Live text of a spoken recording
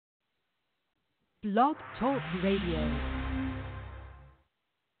Blog Talk Radio.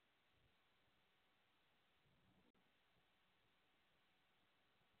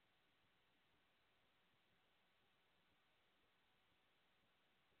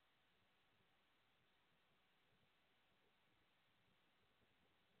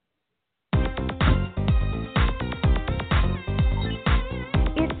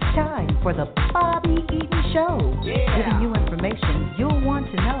 For the Bobby Eaton Show, giving you information you'll want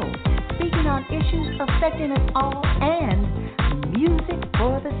to know, speaking on issues affecting us all, and music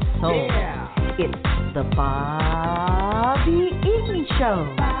for the soul. It's the Bobby Eaton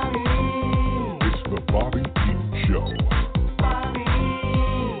Show. It's the Bobby Eaton Show.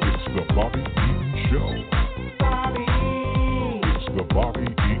 It's the Bobby Eaton Show. It's the Bobby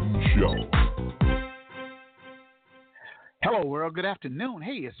Eaton Show. Hello, world. Good afternoon.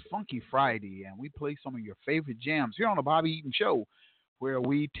 Hey, it's Funky Friday, and we play some of your favorite jams here on the Bobby Eaton Show, where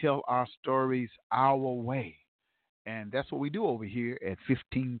we tell our stories our way. And that's what we do over here at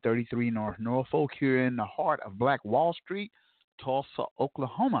 1533 North Norfolk, here in the heart of Black Wall Street, Tulsa,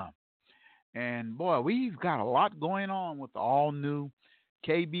 Oklahoma. And, boy, we've got a lot going on with the all-new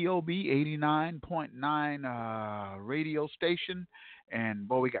KBOB 89.9 radio station. And,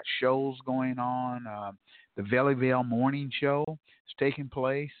 boy, we got shows going on. The Valleyville Morning Show is taking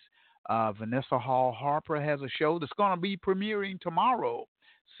place. Vanessa Hall Harper has a show that's going to be premiering tomorrow,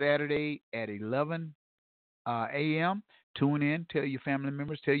 Saturday at 11 a.m. Tune in, tell your family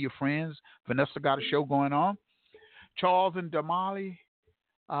members, tell your friends. Vanessa got a show going on. Charles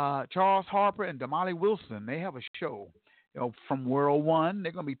Harper and Damali Wilson, they have a show, from World One.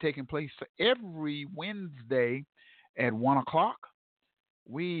 They're going to be taking place every Wednesday at 1 o'clock.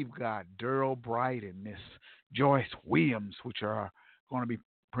 We've got Daryl Bright and Miss Joyce Williams, which are going to be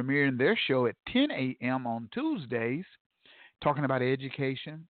premiering their show at 10 a.m. on Tuesdays, talking about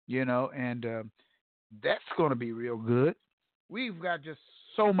education, and that's going to be real good. We've got just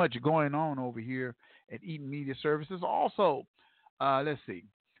so much going on over here at Eaton Media Services. Also, let's see,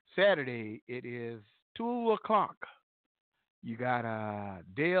 Saturday it is 2 o'clock. You got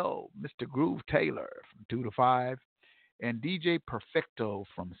Dale, Mr. Groove Taylor from 2 to 5. And DJ Perfecto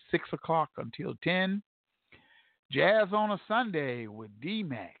from 6 o'clock until 10. Jazz on a Sunday with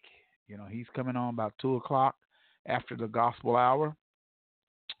D-Mac. He's coming on about 2 o'clock after the gospel hour.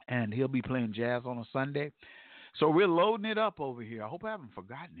 And he'll be playing jazz on a Sunday. So we're loading it up over here. I hope I haven't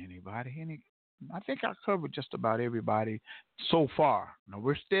forgotten anybody. I think I covered just about everybody so far. Now,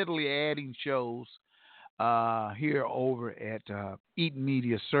 we're steadily adding shows here over at Eaton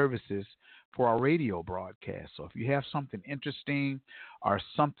Media Services for our radio broadcast. So if you have something interesting or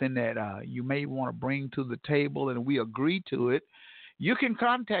something that you may want to bring to the table and we agree to it, you can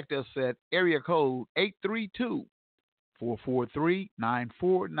contact us at area code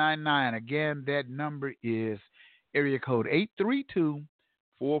 832-443-9499. Again, that number is area code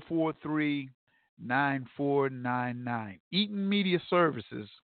 832-443-9499. Eaton Media Services,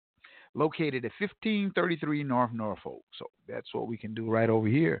 located at 1533 North Norfolk. So that's what we can do right over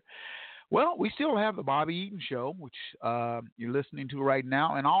here. Well, we still have the Bobby Eaton Show, which you're listening to right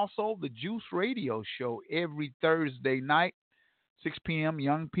now, and also the Juice Radio Show every Thursday night, 6 p.m.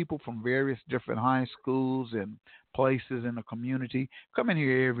 Young people from various different high schools and places in the community come in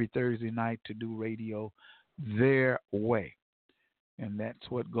here every Thursday night to do radio their way. And that's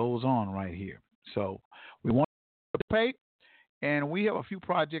what goes on right here. So we want to participate, and we have a few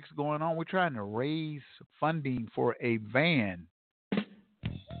projects going on. We're trying to raise funding for a van.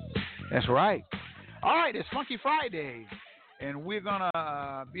 That's right. All right, it's Funky Friday, and we're going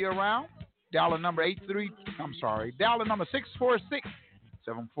to be around. Dial number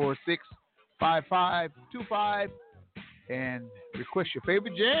 646-746-5525, and request your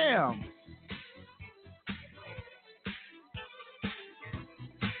favorite jam.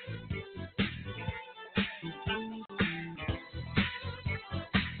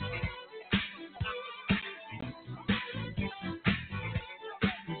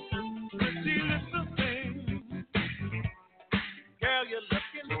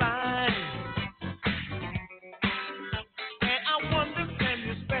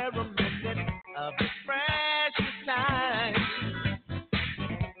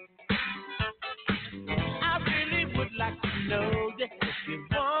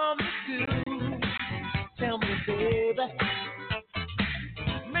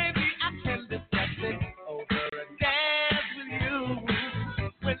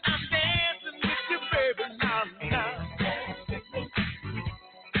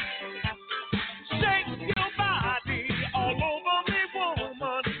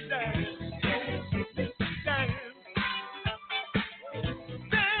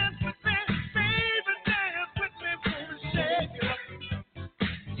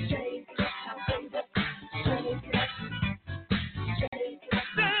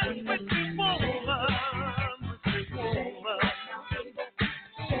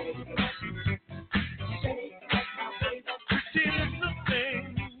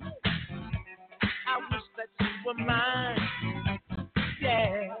 mine.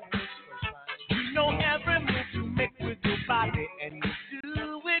 Yeah. You know every move you make with your body, and you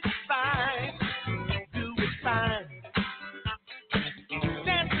do it fine. Do it fine.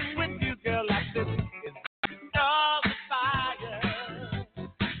 Dancing with you, girl, like this is all the fire.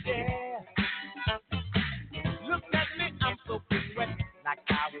 Yeah. Look at me, I'm soaking wet, like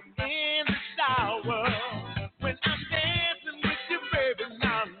I was in the shower. When I'm dancing with you, baby,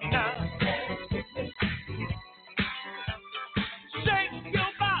 now, now. Shake your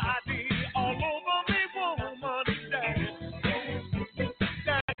body all over me, woman. Dance,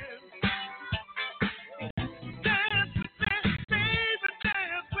 dance, dance with me, baby,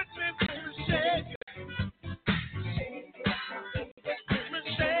 dance with me, baby, shake it, baby,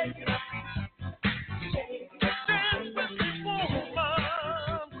 shake it, dance with me, woman,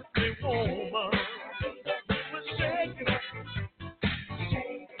 baby, shake it,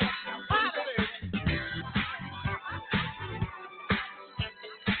 party.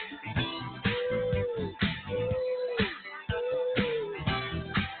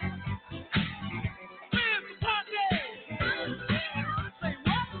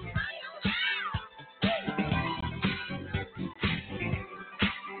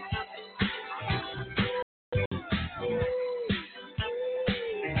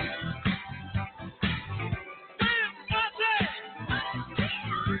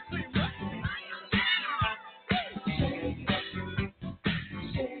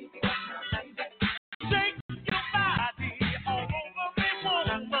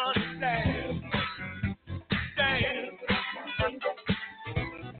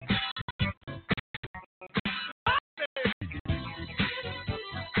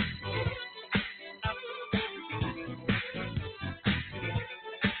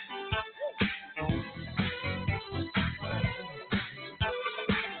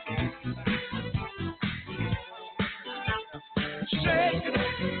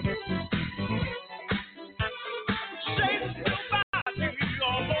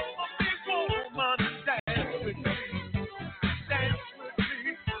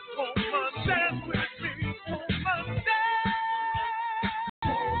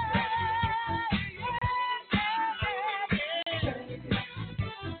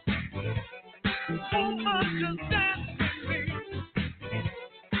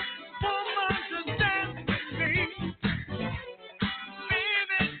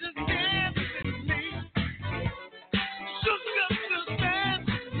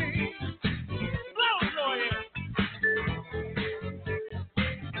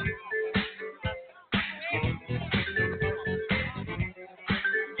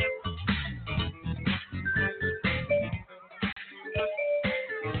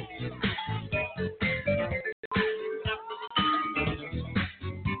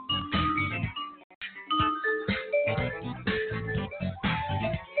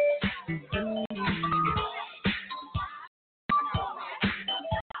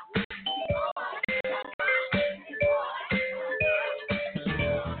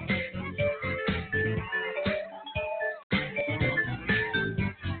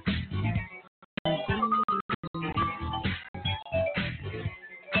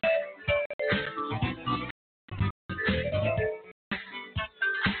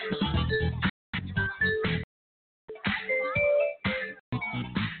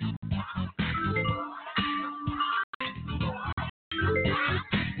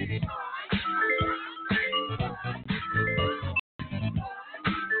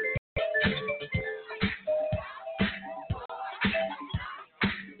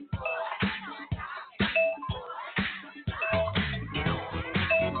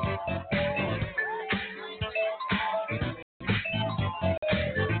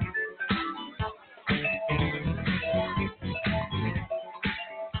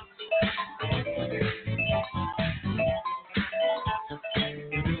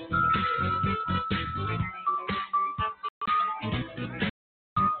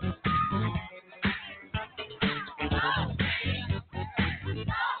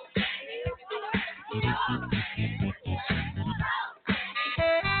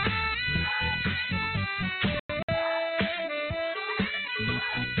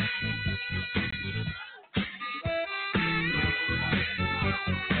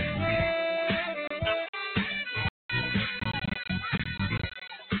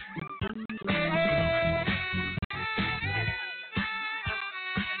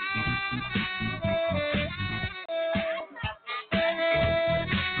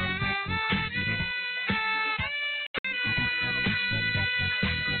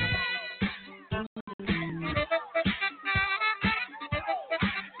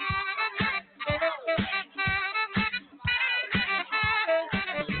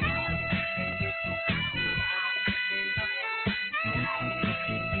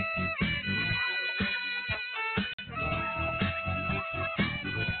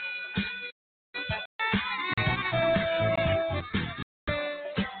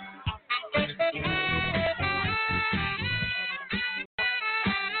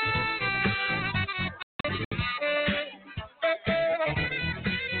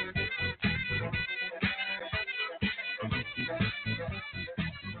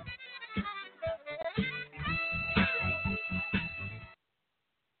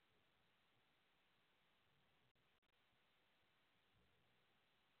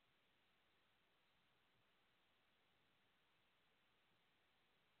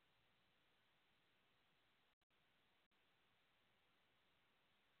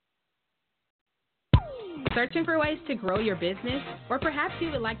 Searching for ways to grow your business? Or perhaps you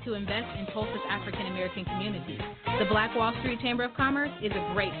would like to invest in Tulsa's African American community? The Black Wall Street Chamber of Commerce is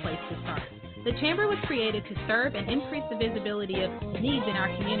a great place to start. The Chamber was created to serve and increase the visibility of needs in our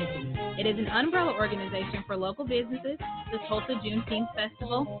community. It is an umbrella organization for local businesses, the Tulsa Juneteenth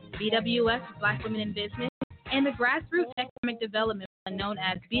Festival, BWS Black Women in Business, and the grassroots economic development fund known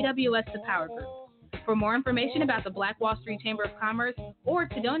as BWS The Power Group. For more information about the Black Wall Street Chamber of Commerce or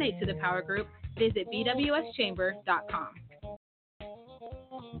to donate to the Power Group, visit bwschamber.com.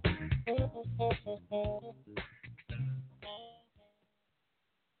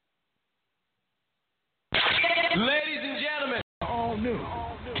 Ladies and gentlemen, All new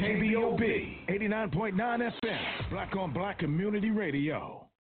KBOB 89.9 FM, Black on Black Community Radio.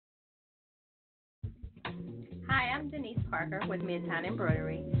 Hi, I'm Denise Parker with Midtown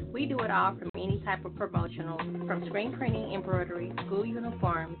Embroidery. We do it all from any type of promotional, from screen printing, embroidery, school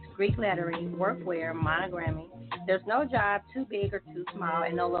uniforms, Greek lettering, workwear, monogramming. There's no job too big or too small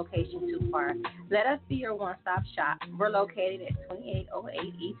and no location too far. Let us be your one-stop shop. We're located at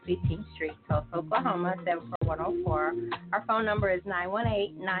 2808 East 15th Street, Tulsa, Oklahoma, 74104. Our phone number is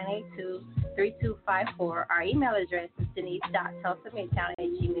 918-982-3254. Our email address is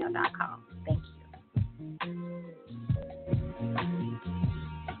denise.tulsamidtown@gmail.com. Thank you.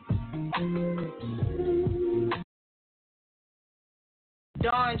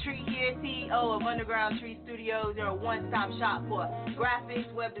 Dawn Tree here, CEO of Underground Tree Studios. They're a one-stop shop for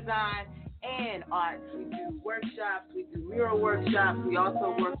graphics, web design, and art. We do workshops, we do mural workshops. We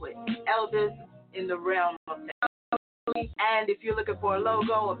also work with elders in the realm of technology. And if you're looking for a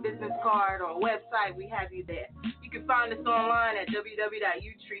logo, a business card, or a website, we have you there. You can find us online at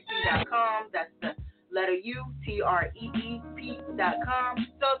www.utreep.com. That's the letter U, TREEP.com.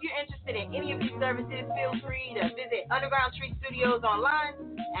 So if you're interested in any of these services, feel free to visit Underground Tree Studios online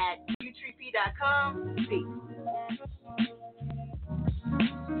at utreep.com. Peace.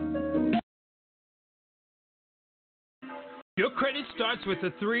 Your credit starts with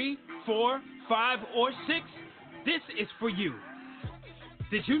a 3, 4, 5, or 6. This is for you.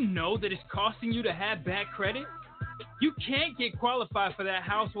 Did you know that it's costing you to have bad credit? You can't get qualified for that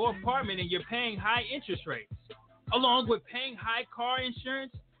house or apartment and you're paying high interest rates, along with paying high car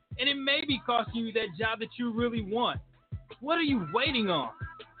insurance, and it may be costing you that job that you really want. What are you waiting on?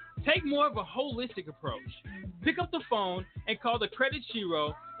 Take more of a holistic approach. Pick up the phone and call the Credit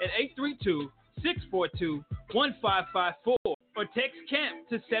Shiro at 832-642-1554 or text CAMP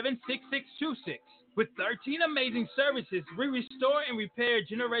to 76626. With 13 amazing services, we restore and repair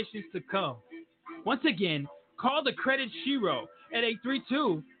generations to come. Once again, call the Credit Shiro at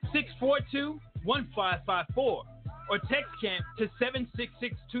 832-642-1554 or text CAMP to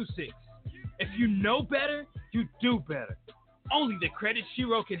 76626. If you know better, you do better. Only the Credit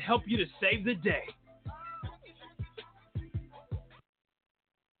Shiro can help you to save the day.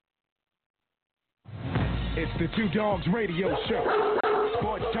 It's the Two Dogs Radio Show.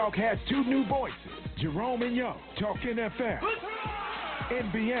 Sports Talk has two new voices, Jerome and Young, talking FM,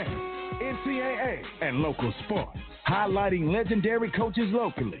 NBA, NCAA, and local sports, highlighting legendary coaches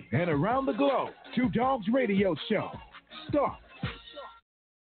locally and around the globe. Two Dogs Radio Show. Start.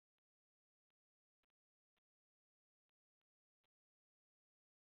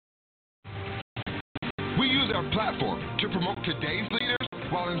 we use our platform to promote today's leaders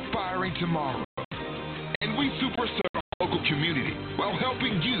while inspiring tomorrow. And we super serve our local community while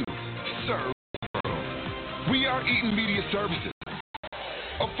helping you serve the world. We are Eaton Media Services,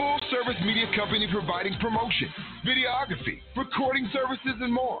 a full-service media company providing promotion, videography, recording services,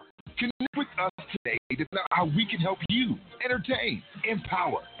 and more. Connect with us today to know how we can help you entertain,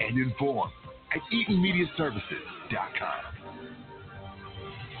 empower, and inform at EatonMediaServices.com.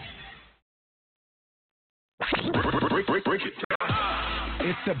 Break it.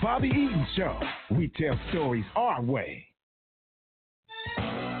 It's the Bobby Eaton Show. We tell stories our way.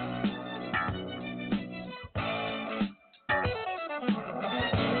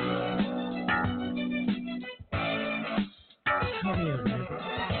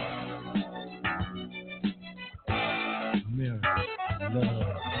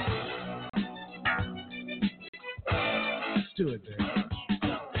 to it, baby.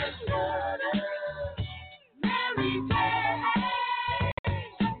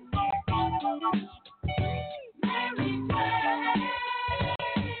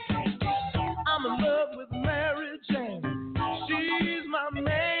 I'm in love with Mary Jane. She's my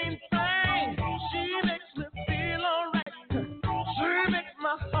main thing. She makes me feel alright. She makes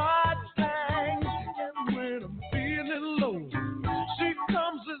my heart sing. And when I'm feeling low, she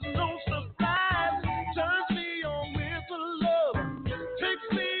comes as no surprise. Turns me on with her love. Takes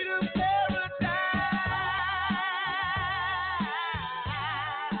me to paradise.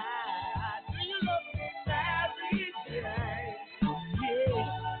 Do you love me, Mary Jane? Yeah.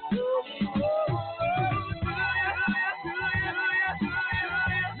 Oh, oh, oh.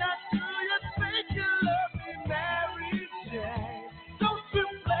 Now do you think you love me, Mary Jane? Don't you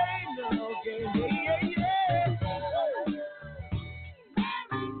play no game, yeah, yeah, yeah.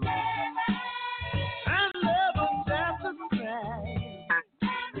 I love her just the same.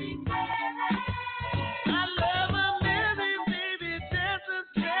 I love her, baby, baby, just the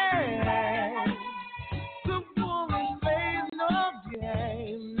same. The woman plays no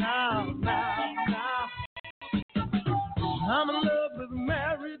game. Now, now, now. I'm in love with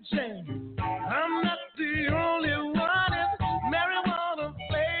Mary Jane. I'm not the only one. If Mary wanna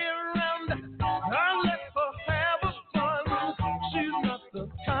play around, I'll let her have a fun. She's not the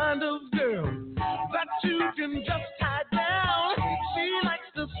kind of girl that you can just tie down. She likes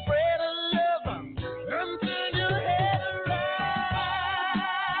to spread her love and turn your head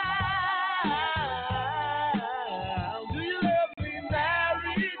around. Do you love me,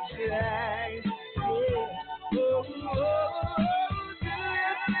 Mary Jane? Yeah. Oh, oh, oh. Do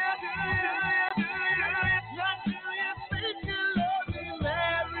you think you love me,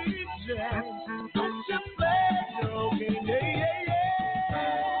 Mary Jane? Don't you play no game, yeah, yeah,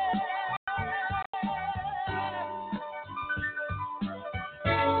 yeah.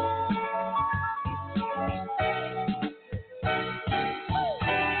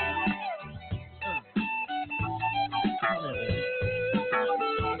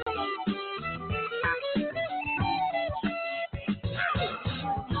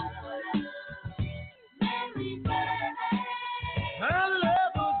 I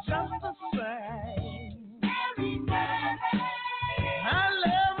love her just the same. I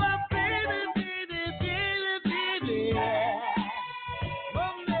love her, baby, baby, baby, baby.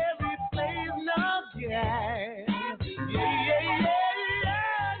 But Mary plays no game. Yeah, yeah, yeah,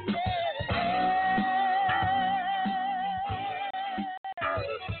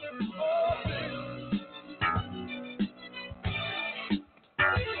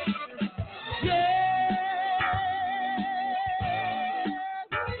 yeah,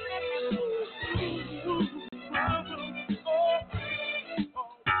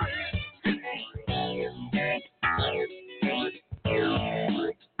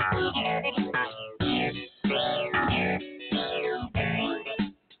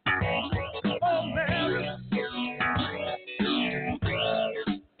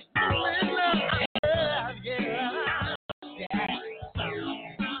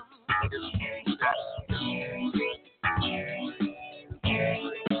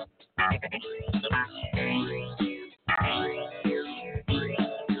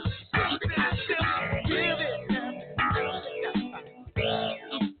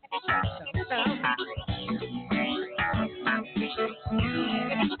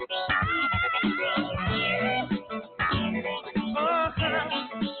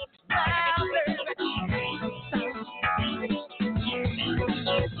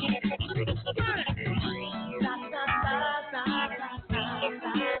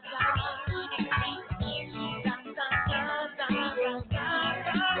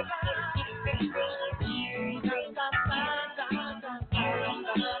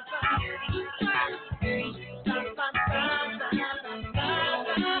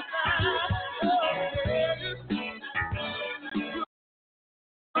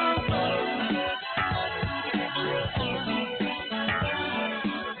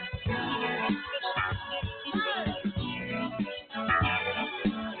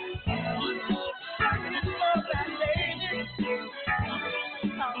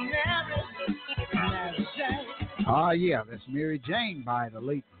 Yeah, that's Mary Jane by the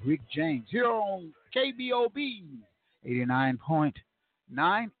late Rick James here on KBOB 89.9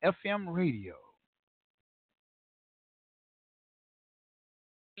 FM radio.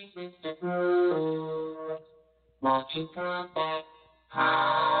 Marching through the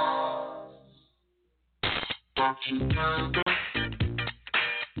house. Marching through the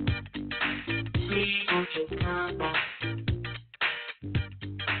please marching through the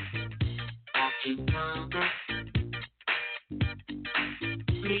marching through the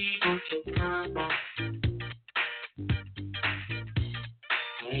Won't you come back?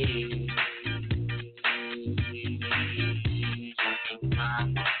 Please, won't you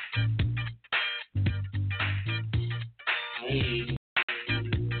come back? Please,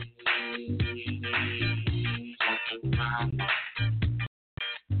 won't you come back?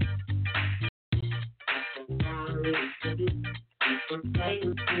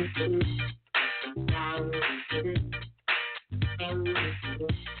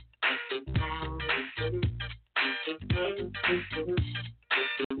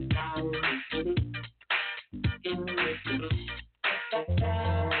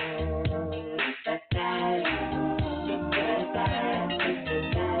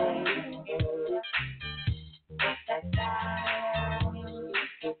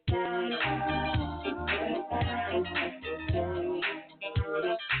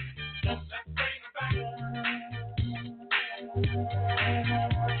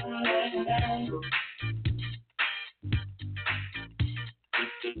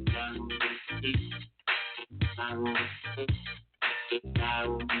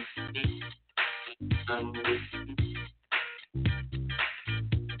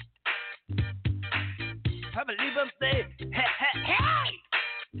 I believe I'm safe. Hey, hey, hey!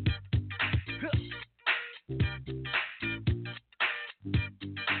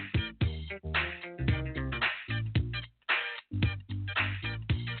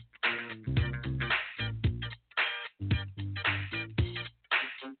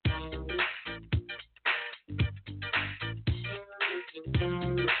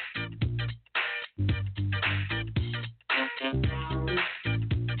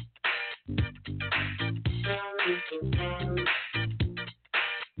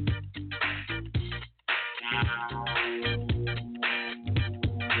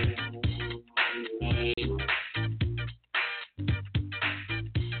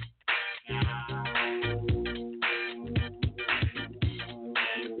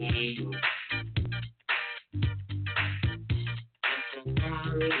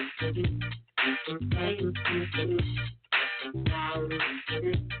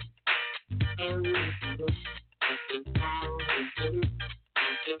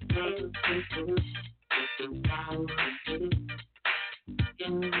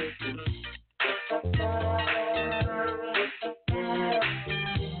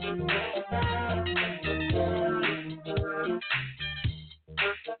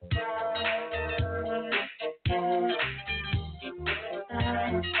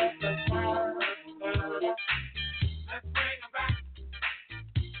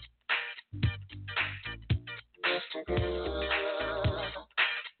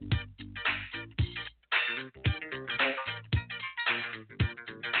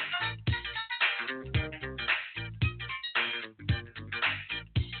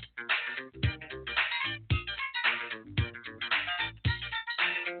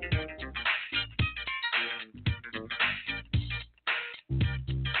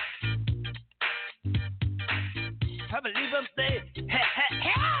 I believe I'm safe. Hey, hey,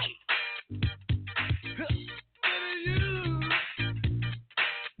 hey!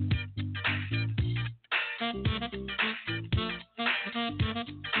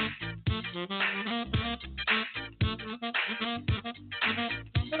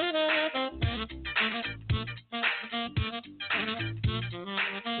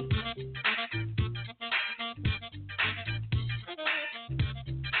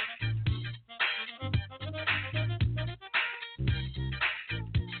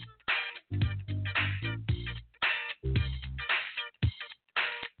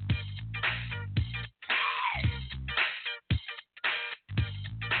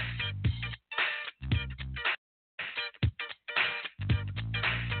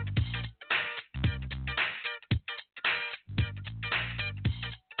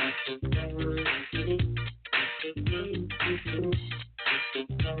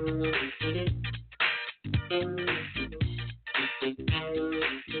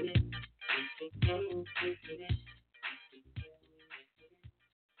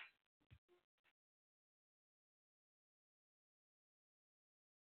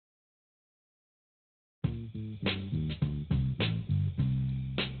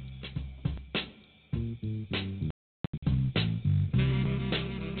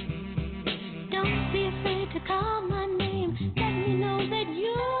 Don't be afraid to call my name. Let me know that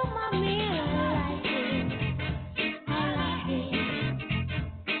you're my man. I like it.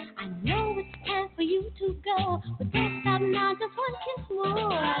 I know it's time for you to go, but don't stop now. Just one kiss more.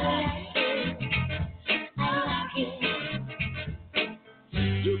 I like it. I like it.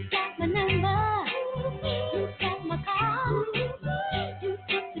 You got my number. You got my call. You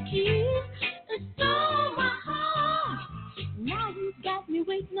took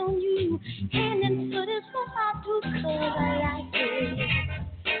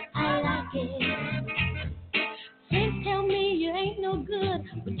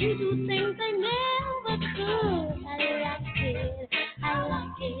You do things I never could. I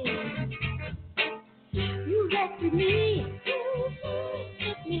like it. You rescued me,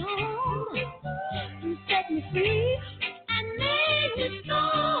 took me home, you set me free, and made me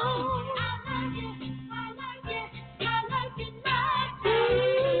strong. I like it, I like it, I like it, I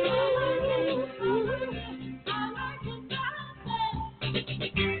like it,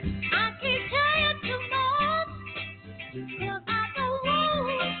 I can't tell you too much, 'cause I don't want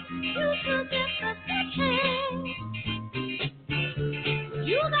you to get the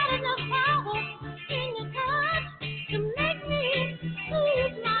you got enough power in your touch to make me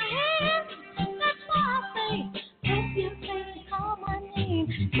lose my head. That's why I say, don't be afraid to call my name.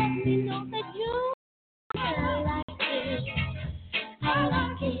 Let me know that you like it. I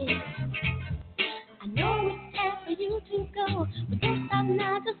like it. I know it's time for you to go, but don't stop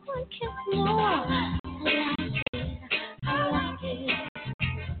now, just one kiss more. I like it. I like it.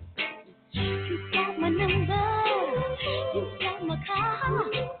 You got my number. You got my car.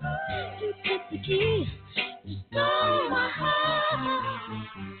 You took the key. You stole my heart.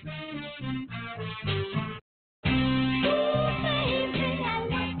 Ooh, baby, I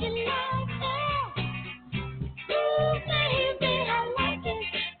like it like that. Ooh, baby, I like it.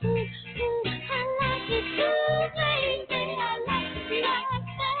 Ooh, I like it. Ooh, baby, I like it like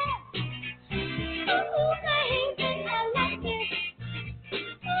that. Ooh, baby, I like it.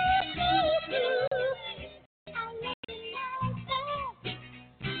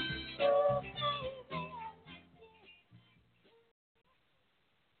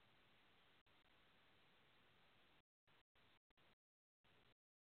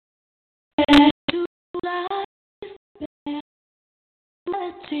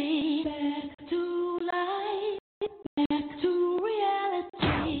 Back to life, back to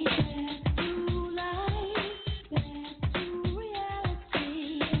reality, back to life, back to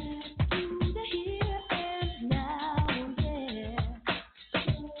reality, back to the here and now, yeah.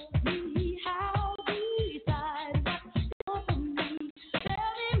 Show me how to decide what's for me.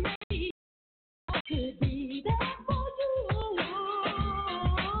 Tell me maybe I could be there for you.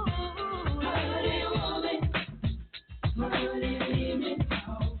 Hurry, woman, hurry, woman.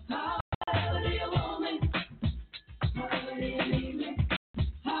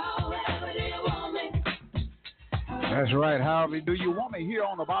 That's right. However do you want me here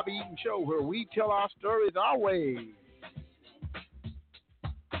on the Bobby Eaton Show, where we tell our stories our way.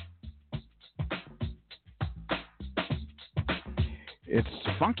 It's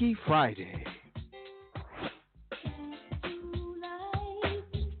Funky Friday.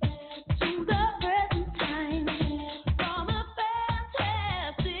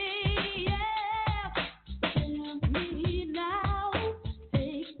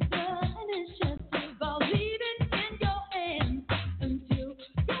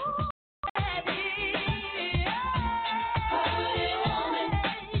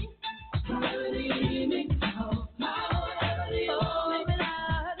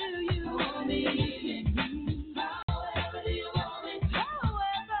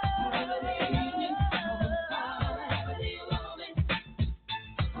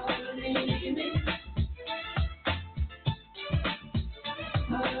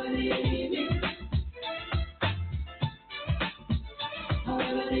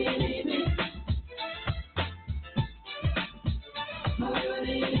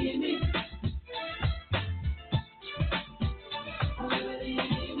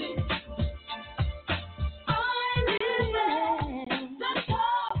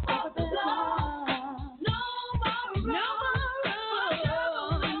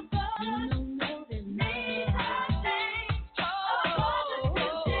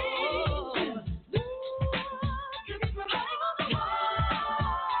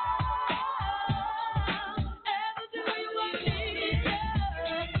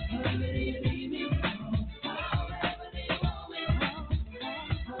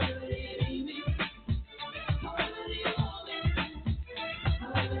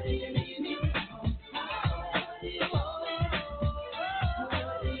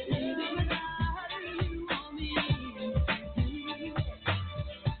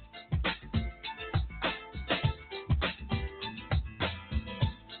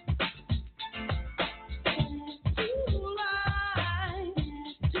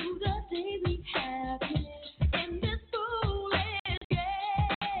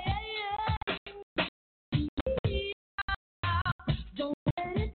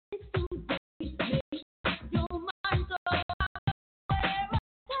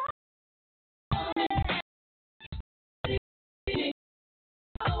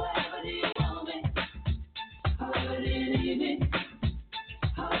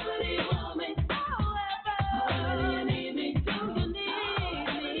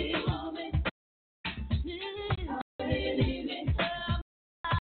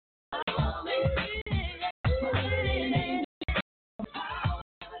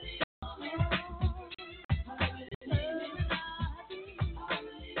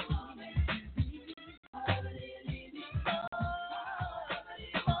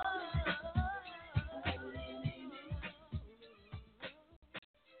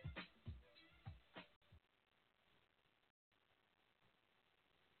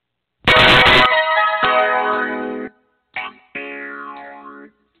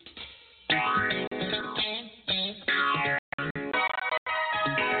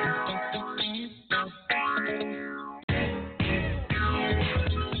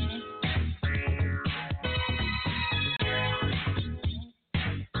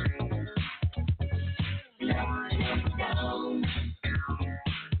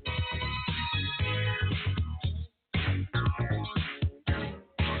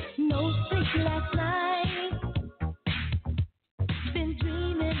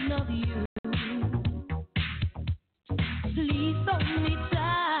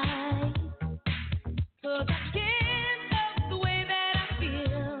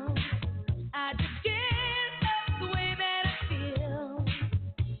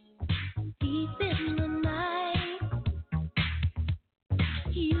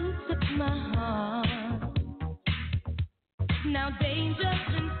 my heart. Now danger's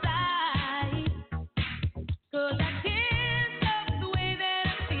inside, 'cause I can't stop the way that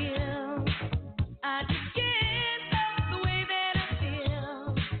I feel. I just can't stop the way that I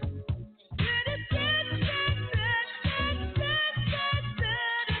feel.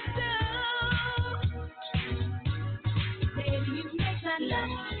 Baby, you make my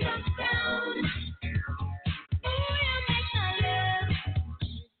love come down. Ooh, you make my love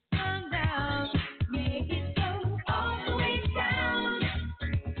come down. Make it go all the way down.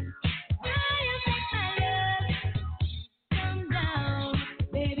 Ooh, you make my love come down.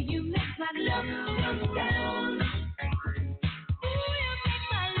 Baby, you make my love come down. Ooh, you make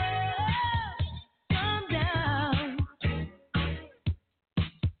my love come down.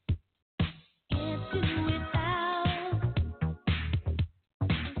 Can't do without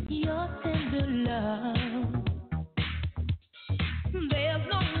your tender love. There's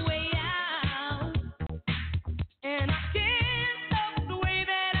no way out, and I can't stop the way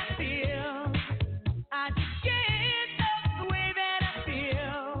that I feel. I just can't stop the way that I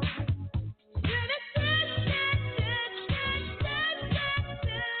feel.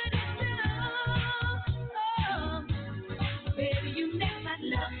 Baby, you make my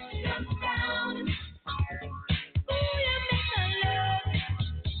love come down. Ooh, you make my love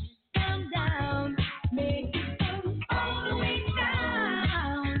come down. Make it go all the way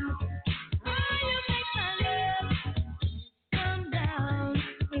down. Ooh, you make my love come down.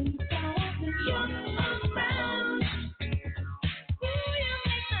 Inside of your around. Ooh, you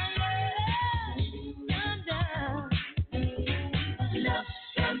make my love come down. Love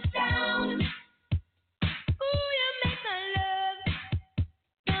comes down. Ooh, you make my love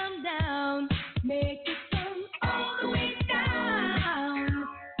come down. Make it come all the way down.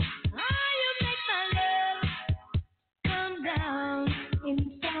 Oh, you make my love come down.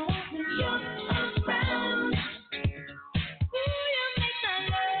 Inside of your around. Ooh, you make my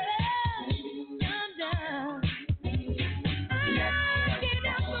love come down. I can't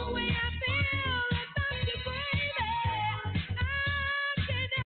help the way I feel about you, baby. I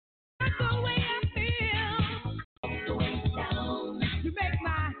can't help the way I feel. All the way down. You make my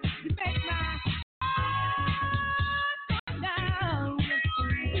come down.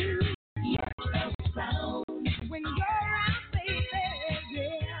 You're around. When you're around, baby,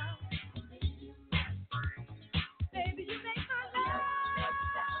 yeah. Baby, you make my love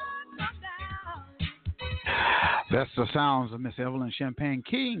come down. That's the sounds of Miss Evelyn Champagne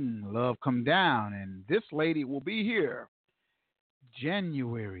King, Love Come Down. And this lady will be here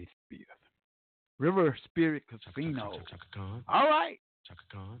January 5th. River Spirit Casino. Chaka Khan, All right. Chaka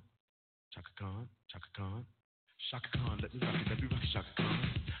Khan, Chaka Khan, Chaka Khan. Shaka Khan, let me rock it, Shaka Khan.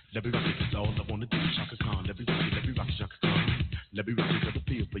 Let me rock it, that's all I wanna do. Shaka Khan, let me rock it, Shaka Khan. Let me rock it, let me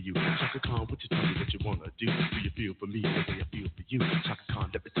feel for you. Shaka Khan, what you tell me what you wanna do? Do you feel for me the way I feel for you? Shaka Khan,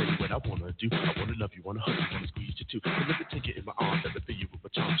 let me tell you what I wanna do. I wanna love you, wanna hug you, wanna squeeze you too. So let me take it in my arms, let me feel you with my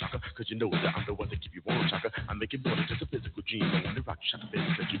charm, Shaka. 'Cause you know that I'm the one to keep you warm, Shaka. I make it more than just a physical dream. I wanna rock you, Shaka,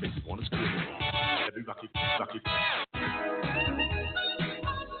 baby, make you wanna scream. Let me rock it, rock it.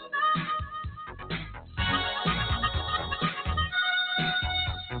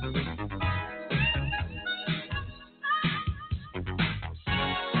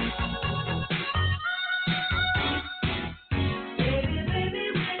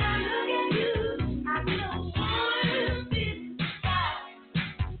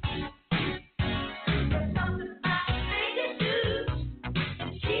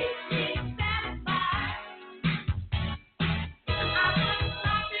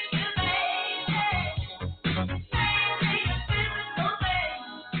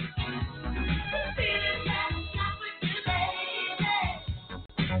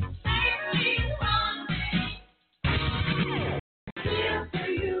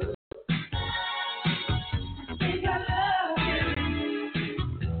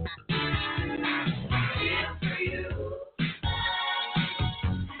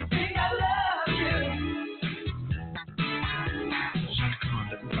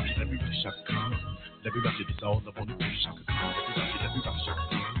 Let me rock it, it's all I wanna do. Shaka Khan, let me rock it, Shaka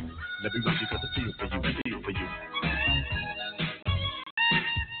Khan. Let me rock it, 'cause I feel for you, I feel for you.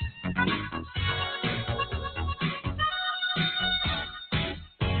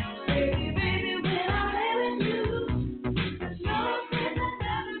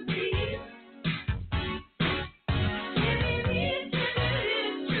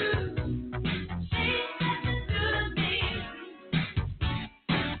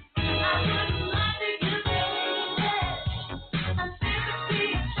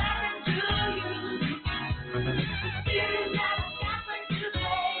 Yeah.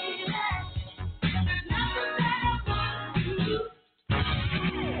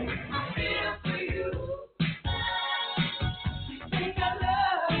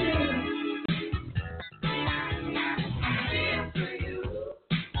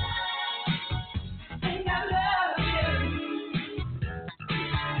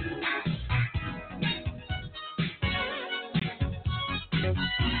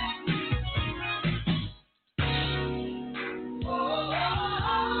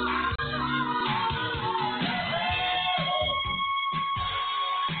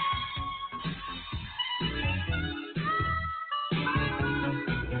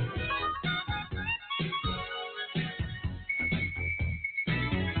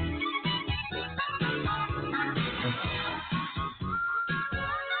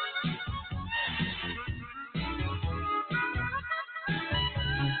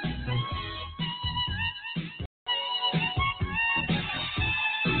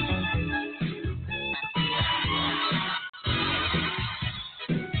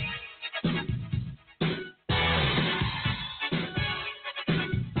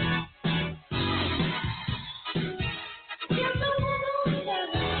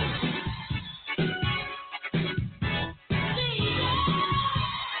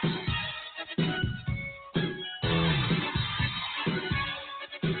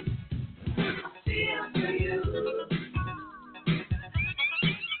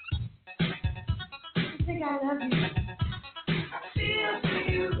 think I love you. I feel for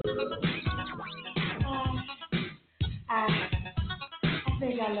you. I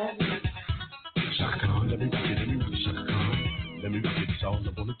think I love you. Shaka Khan, let me rock it, Shaka Khan. Let me rock it, it's all I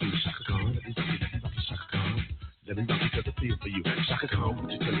wanna do. Shaka Khan, let me rock it, Shaka Khan. Let me rock it 'cause I feel for you. Shaka Khan,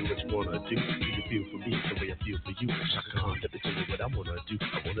 won't you tell me what you wanna do? Do you feel for me the way I feel for you? Shaka Khan, let me tell you what I wanna do.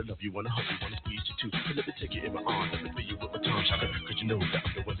 I wanna love you, wanna hug you, wanna squeeze you too. So let me take you in my arms, let me feel you with my tongue, Shaka. 'Cause you know that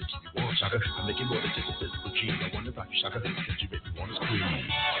I'm the one that keep you warm, Shaka. I make it more than just a physical dream. I wanna rock you, Shaka, because you make me wanna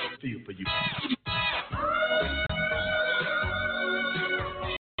scream. Feel for you.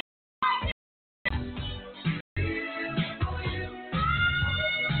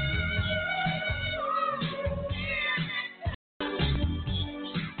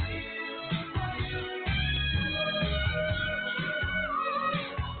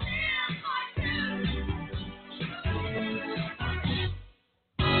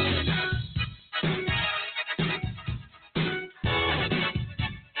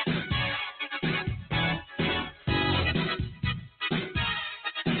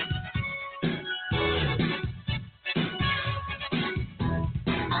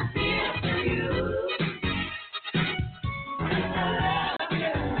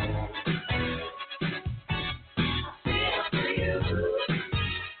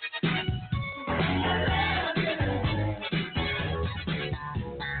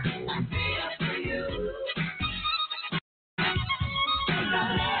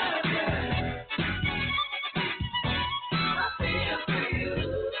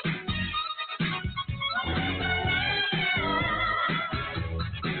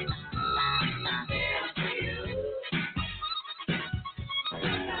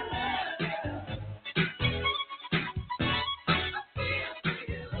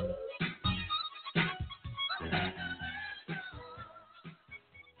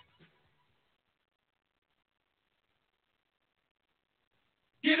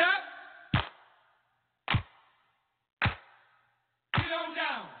 Get up. Get on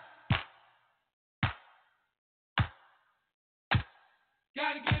down.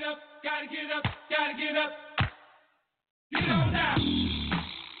 Gotta get up, gotta get up, gotta get up. Get on down.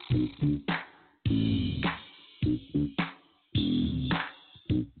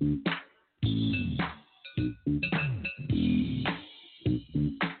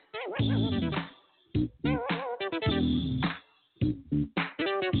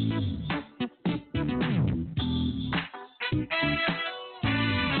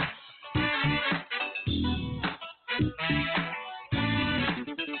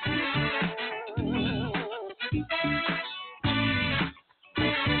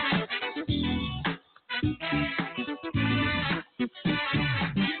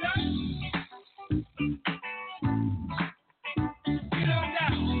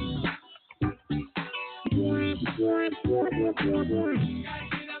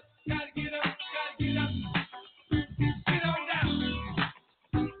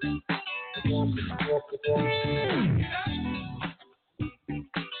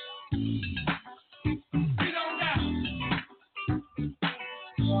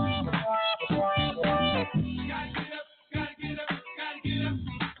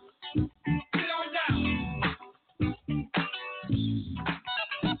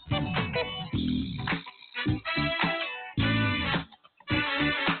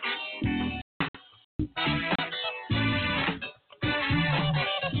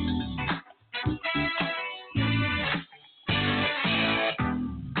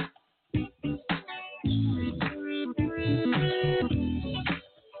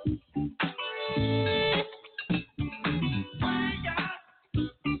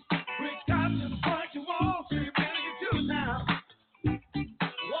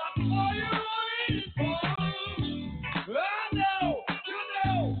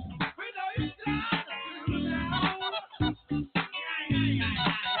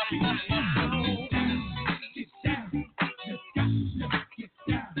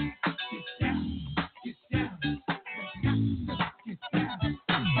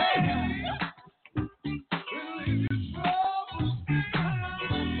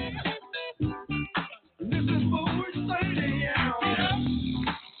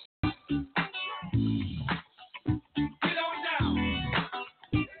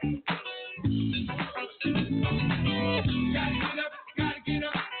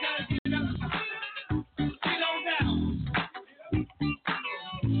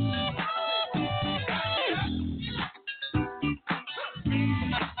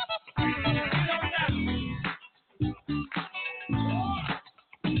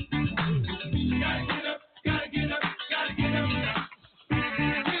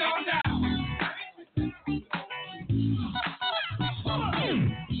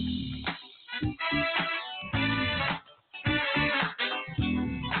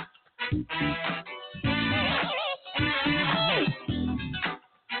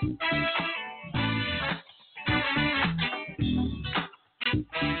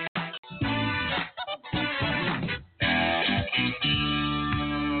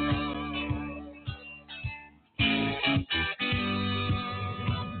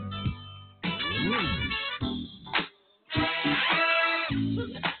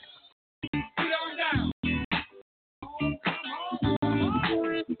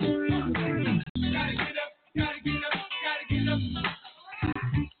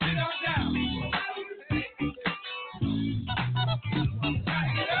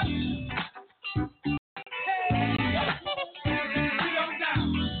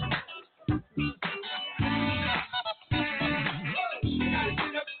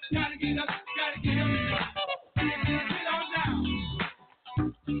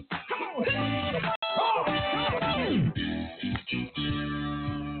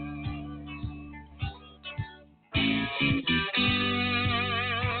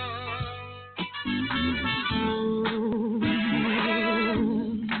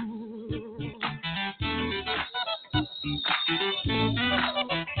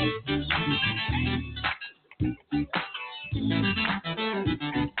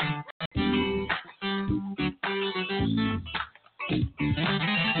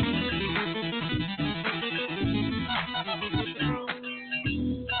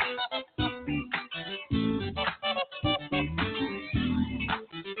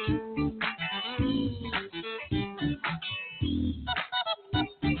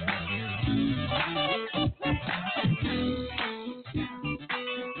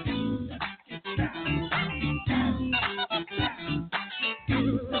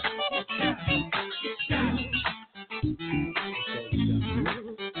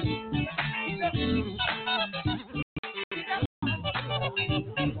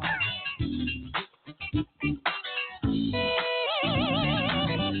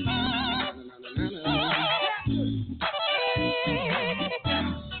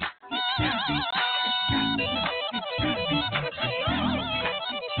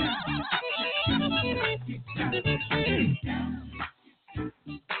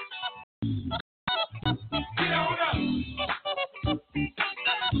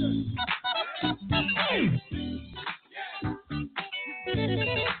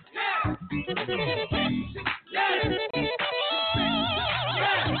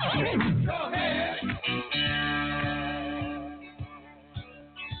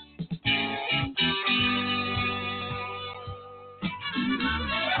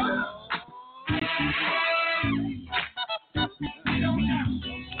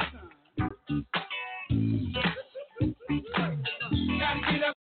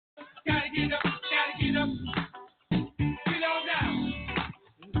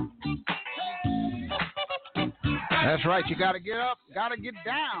 That's right. You got to get up, got to get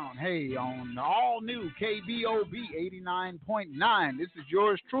down. Hey, on the all-new KBOB 89.9, this is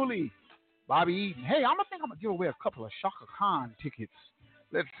yours truly, Bobby Eaton. Hey, I'm going to give away a couple of Shaka Khan tickets.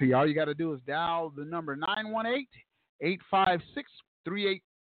 Let's see. All you got to do is dial the number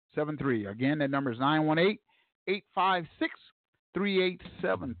 918-856-3873. Again, that number is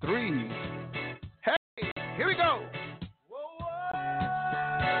 918-856-3873. Hey, here we go.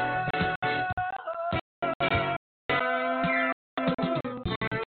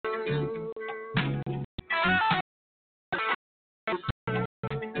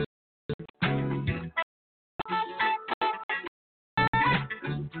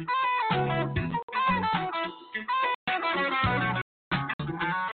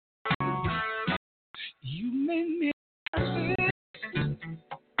 You made me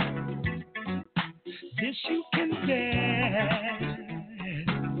this you can bear.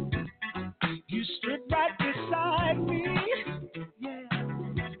 You stood right beside me, yeah,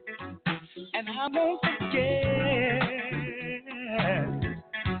 and I won't forget.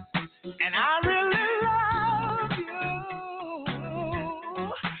 And I really love you.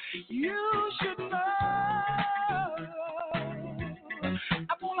 You should know.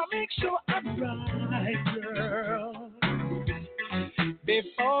 I wanna make sure I'm right, girl,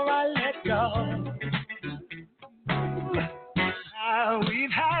 before I let go.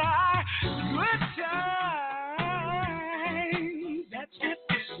 We've had our good times. That's what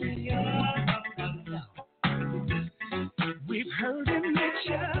we say. We've hurt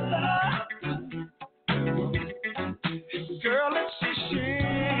each other. Girl, it's a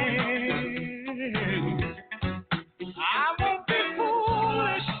shame. I won't be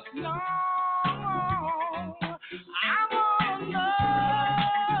foolish, no. I wanna know.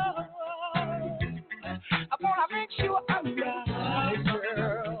 I wanna make sure I'm right,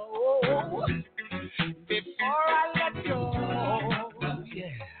 girl, before I let go. Yeah.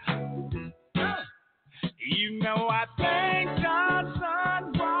 know I thank the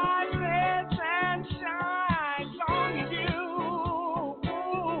sun rises and shines on you.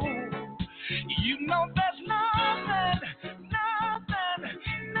 You know there's nothing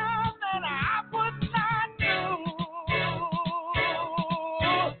I would not do.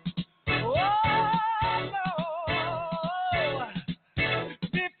 Oh, no.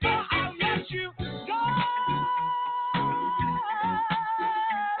 Before I let you go.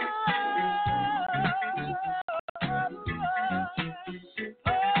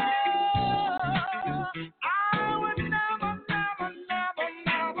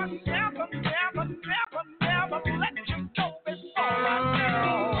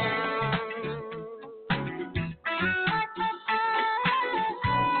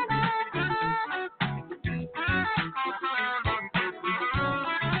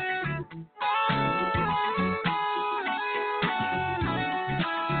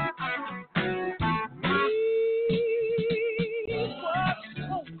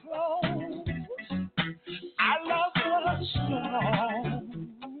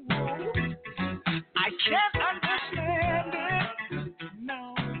 I can't understand it. No.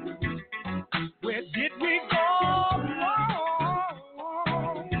 Where did we go wrong?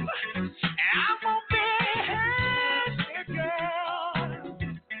 I'm gonna be happy, girl.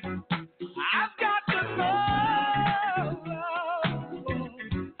 I've got to know.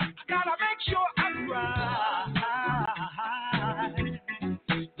 I gotta make sure I'm right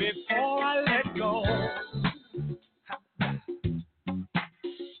before I let go.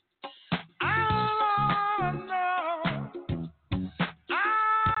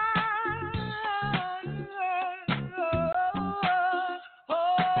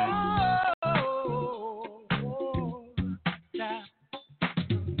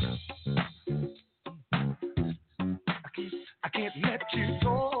 I can't let you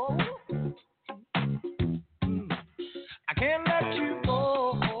go. I can't let you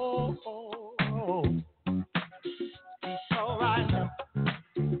go. It's all right now.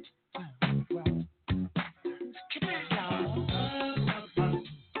 Come on, y'all.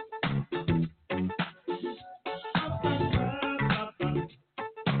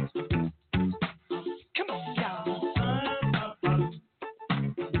 Come on, y'all.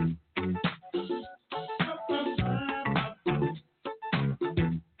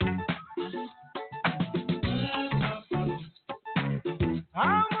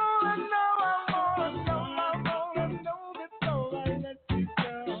 I'm gonna know before I let you go.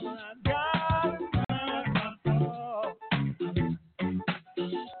 I gotta know.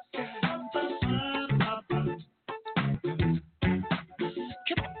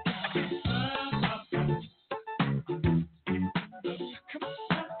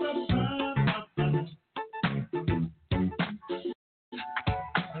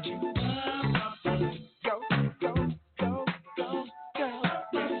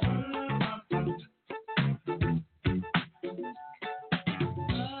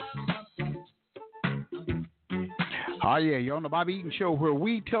 Oh, yeah, you're on the Bobby Eaton Show where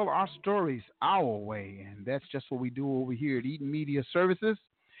we tell our stories our way. And that's just what we do over here at Eaton Media Services.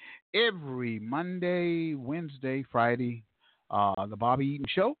 Every Monday, Wednesday, Friday, the Bobby Eaton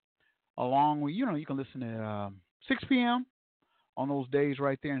Show. Along with, you can listen at 6 p.m. on those days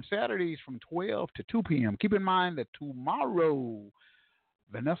right there. And Saturdays from 12 to 2 p.m. Keep in mind that tomorrow,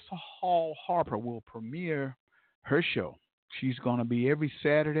 Vanessa Hall Harper will premiere her show. She's going to be every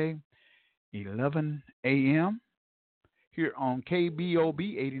Saturday, 11 a.m. here on KBOB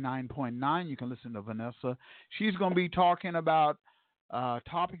 89.9. You can listen to Vanessa. She's going to be talking about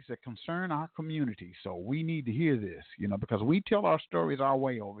topics that concern our community. So we need to hear this, because we tell our stories our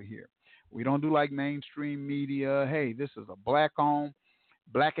way over here. We don't do like mainstream media. Hey, this is a black-owned,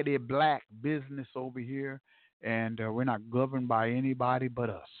 blackety-black business over here, and we're not governed by anybody but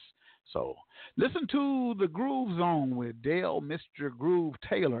us. So listen to The Groove Zone with Dale, Mr. Groove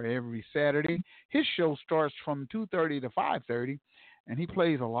Taylor, every Saturday. His show starts from 2:30 to 5:30, and he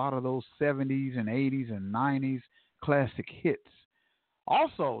plays a lot of those 70s and 80s and 90s classic hits.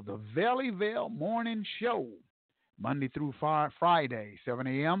 Also, the Valley Vale Morning Show, Monday through Friday, 7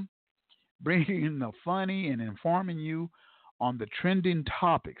 a.m., bringing the funny and informing you on the trending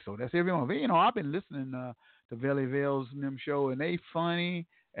topics. So that's everyone. I've been listening to Valley Vale's them show, and they funny,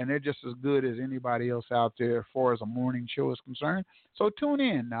 and they're just as good as anybody else out there as far as a morning show is concerned. So tune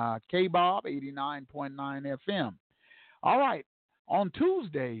in, KBOB 89.9 FM. All right, on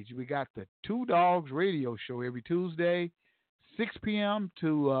Tuesdays, we got the Two Dogs Radio Show every Tuesday, 6 p.m.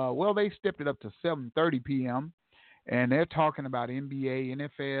 to, they stepped it up to 7:30 p.m., and they're talking about NBA,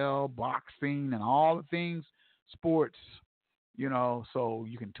 NFL, boxing, and all the things sports, so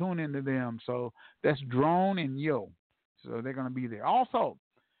you can tune into them. So that's Drone and Yo. So they're going to be there. Also,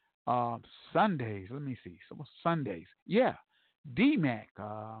 Sundays, let me see. So Sundays. Yeah, D-Mac.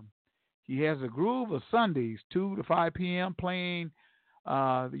 He has a groove of Sundays, 2 to 5 p.m., playing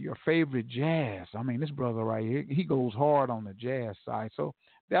your favorite jazz. I mean, this brother right here, he goes hard on the jazz side. So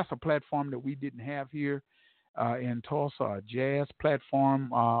that's a platform that we didn't have here in Tulsa, a jazz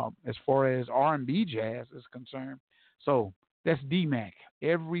platform as far as R&B jazz is concerned. So that's D-Mac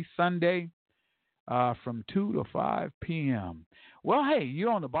every Sunday from 2 to 5 p.m. Well, hey,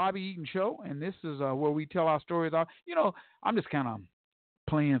 you're on the Bobby Eaton Show, and this is where we tell our stories. I'm just kind of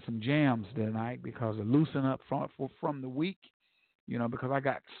playing some jams tonight because of loosen up from the week, because I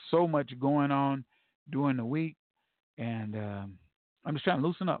got so much going on during the week, and I'm just trying to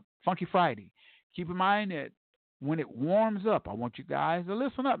loosen up. Funky Friday. Keep in mind that when it warms up, I want you guys to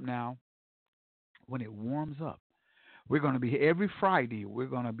listen up now. When it warms up, we're going to be every Friday. We're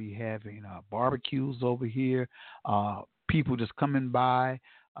going to be having barbecues over here. People just coming by,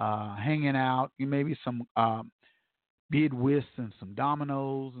 hanging out. Maybe some bid whist and some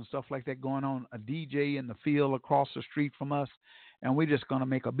dominoes and stuff like that going on. A DJ in the field across the street from us, and we're just going to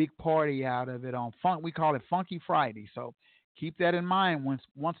make a big party out of it on funk. We call it Funky Friday. So keep that in mind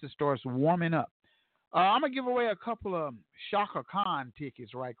once it starts warming up. I'm going to give away a couple of Shaka Khan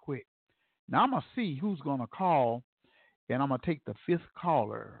tickets right quick. Now, I'm going to see who's going to call, and I'm going to take the fifth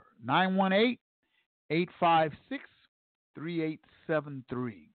caller,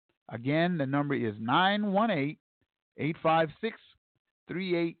 918-856-3873. Again, the number is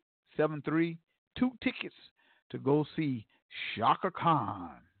 918-856-3873. 2 tickets to go see Shaka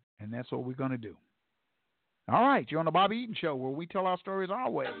Khan, and that's what we're going to do. All right, you're on the Bobby Eaton Show, where we tell our stories our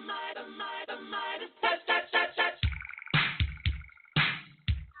way.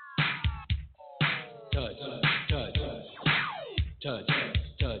 Touch, touch, touch, touch, touch,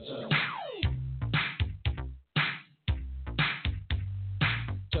 touch, touch.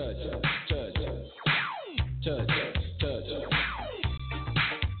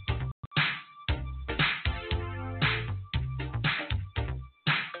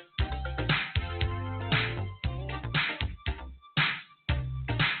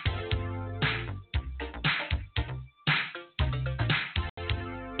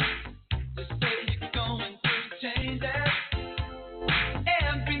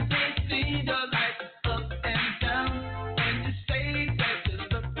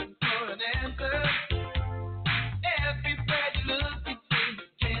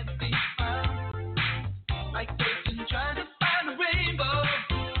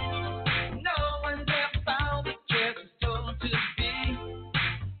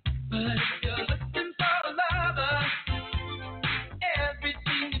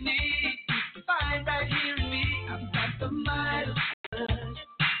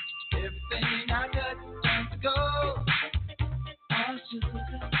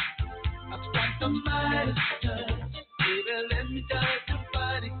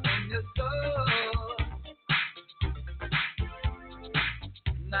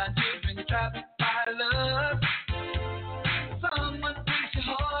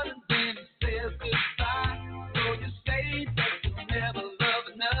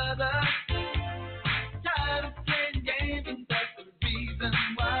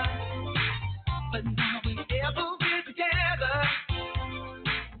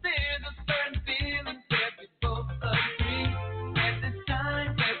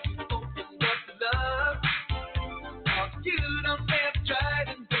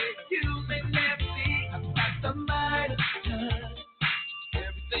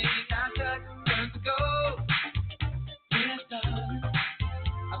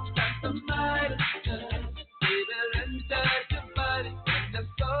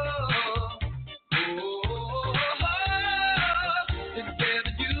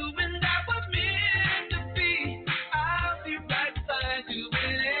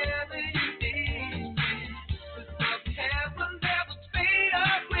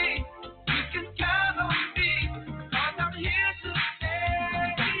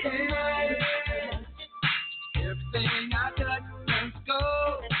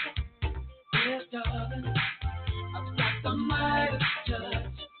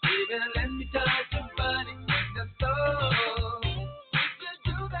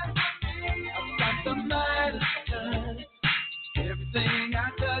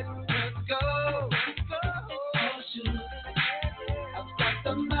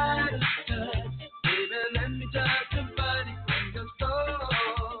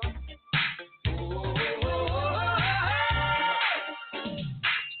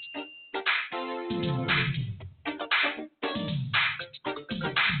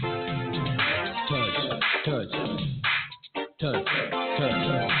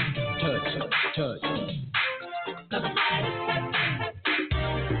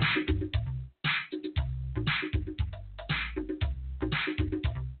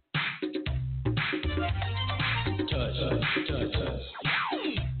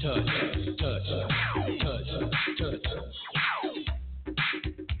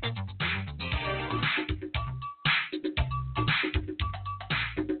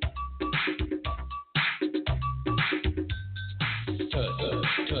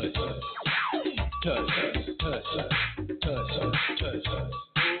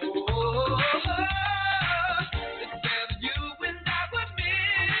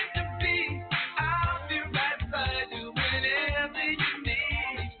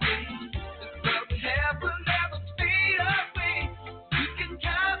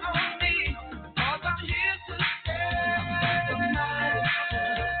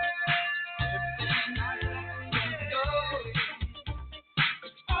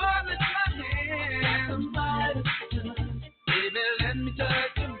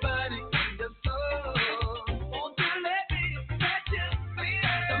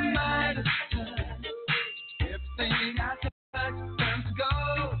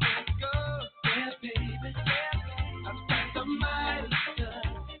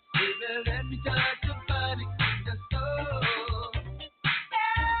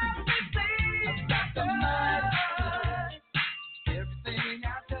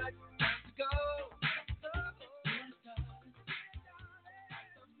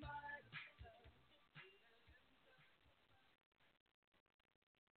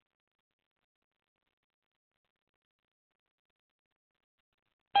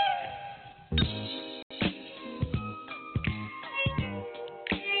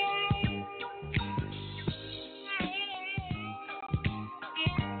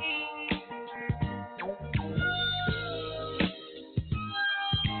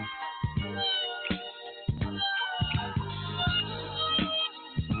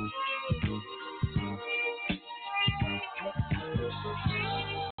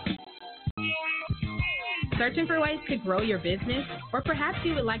 Searching for ways to grow your business? Or perhaps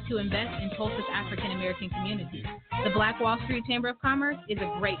you would like to invest in Tulsa's African American community? The Black Wall Street Chamber of Commerce is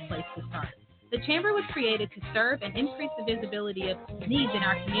a great place to start. The Chamber was created to serve and increase the visibility of needs in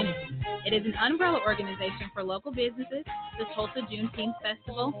our community. It is an umbrella organization for local businesses, the Tulsa Juneteenth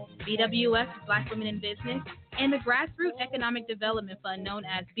Festival, BWS Black Women in Business, and the Grassroots Economic Development Fund known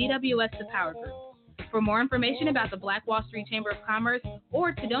as BWS The Power Group. For more information about the Black Wall Street Chamber of Commerce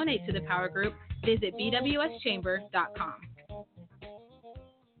or to donate to the Power Group, visit bwschamber.com.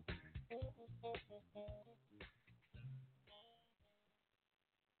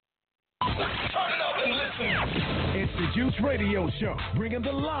 It's the Juice Radio Show, bringing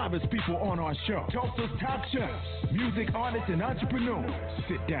the livest people on our show. Tulsa's top chefs, music artists, and entrepreneurs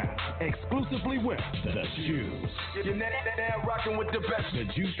sit down exclusively with the Juice. You're now rocking with the best. The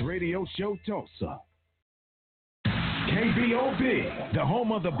Juice Radio Show, Tulsa. KBOB, the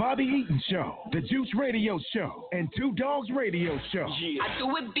home of the Bobby Eaton Show, the Juice Radio Show, and Two Dogs Radio Show. Yeah. I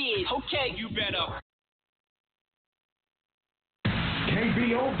do it big. Okay, you better.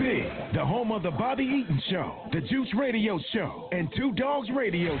 KBOB, the home of the Bobby Eaton Show, the Juice Radio Show, and Two Dogs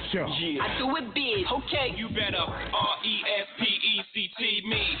Radio Show. Yeah. I do it big. Okay, you better. RESPECT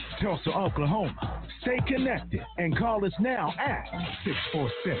me. Tulsa, Oklahoma. Stay connected and call us now at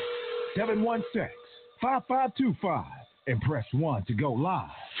 646-716-5525 and press 1 to go live.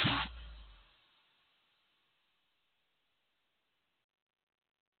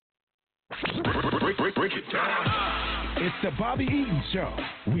 Break it down. It's the Bobby Eaton Show.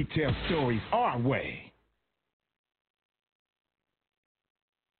 We tell stories our way.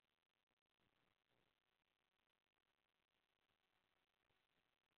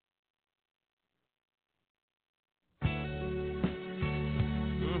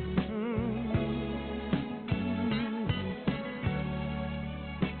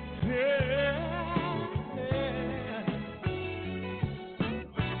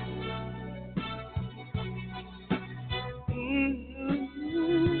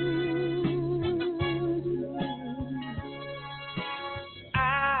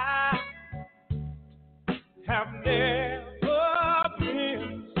 Have never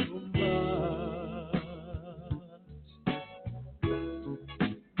been so much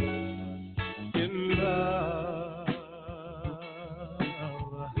in love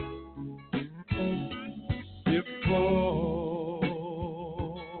before.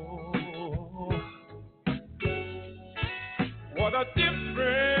 What a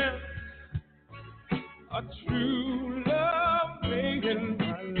difference a true love made in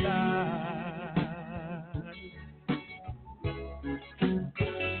my life.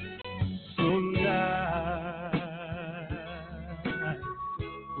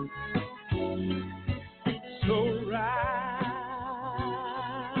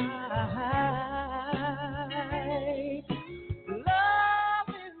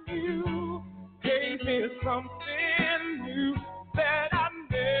 something new that I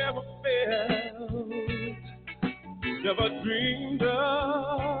never felt, never dreamed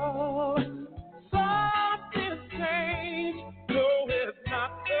of. Something changed, no, it's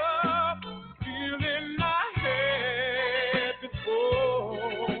not the feeling I had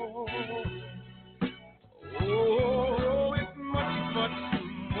before. Oh, it's much, much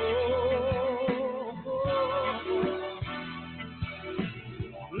more.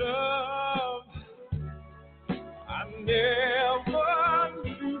 Love, I never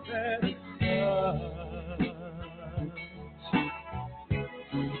knew that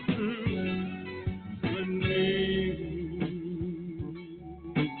with me.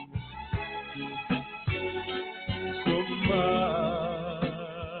 So much.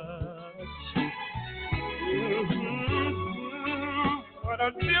 What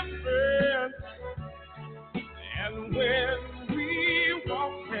a difference. And when we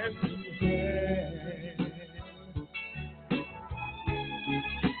walk hand in hand,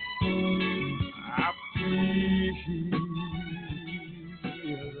 I feel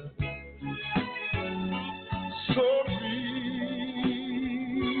so free.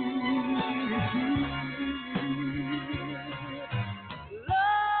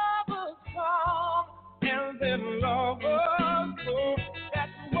 Lovers come and then lovers go.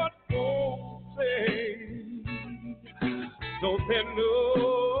 That's what folks say. Don't they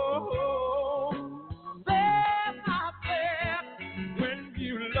know that I said when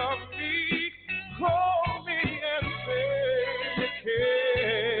you love me, call me and say you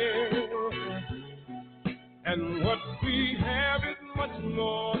care. And what we have is much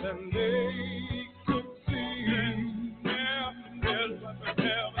more than they could see.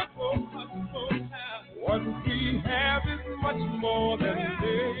 What we have is much more than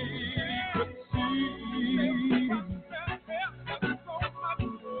they could see.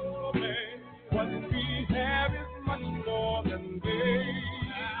 What we have is much more than they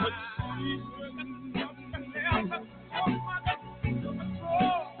could see.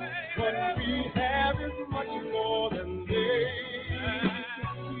 What we have is much more than they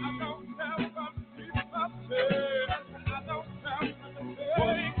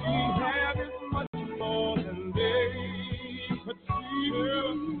What we have is much more than they could see.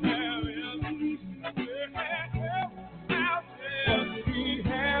 What we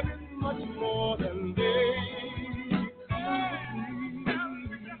have is much more than they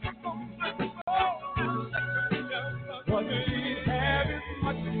What we have is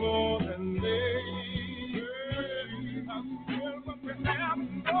much more than they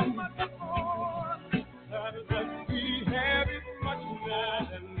What we have is much more.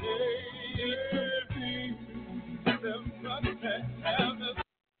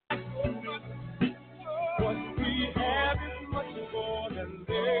 What we have is much more than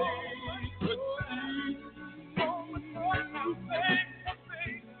they What we have is much more than they could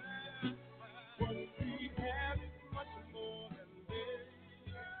see. What we have is much more than they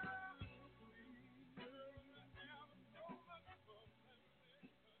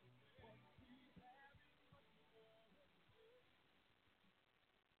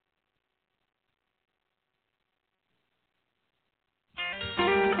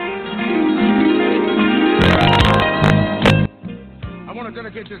I want to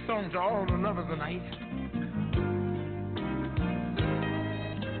dedicate this song to all the lovers tonight.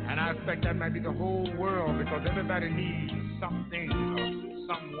 And I expect that might be the whole world because everybody needs something or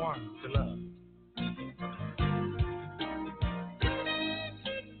someone to love.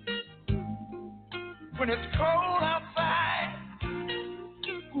 When it's cold outside,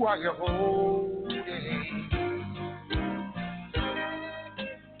 while you're holding,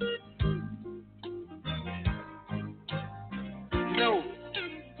 you know,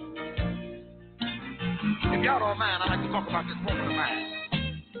 if y'all don't mind, I'd like to talk about this woman of mine.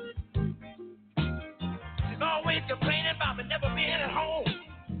 She's always complaining about me never being at home.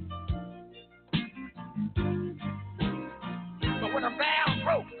 But when I'm down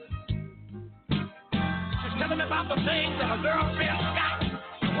broke, she's telling me about the things that a girlfriend got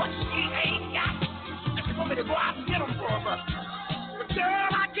and what she ain't got. And she want me to go out and get them for her. But girl,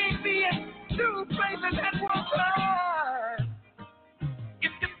 I can't be in two places at one time.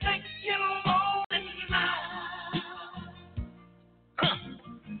 If you think you're lonely tonight,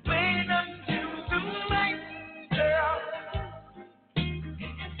 wait until tonight, girl.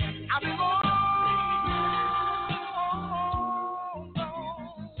 I'll be gone.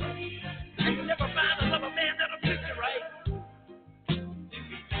 And you never find another man that'll treat you right.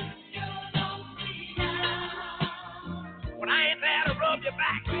 When I ain't there to rub your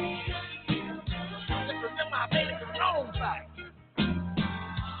back, just remember I made it the wrong side.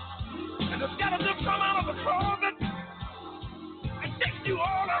 And the skeleton come out of the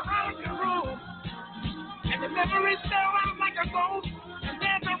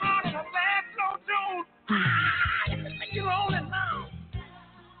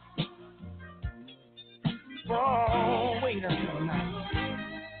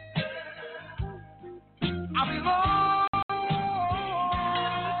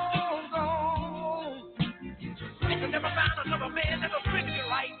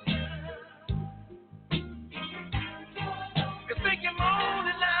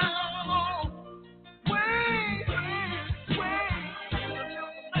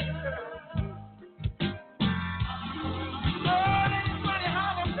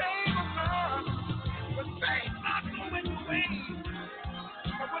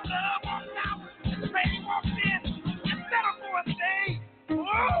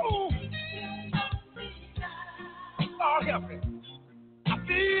help me. I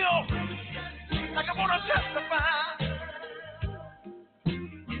feel like I want to testify.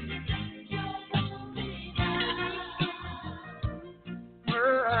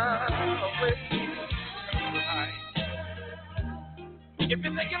 If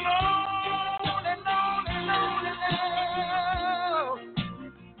you think you're lonely now,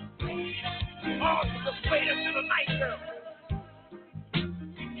 oh, just wait until the night, girl.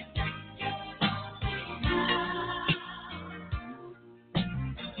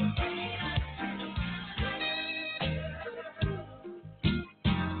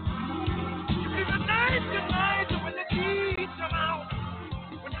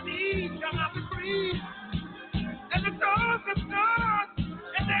 And the doors are shut,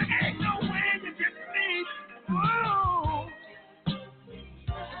 and there ain't no way to get me. Oh,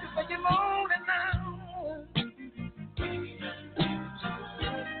 you say you're lonely now.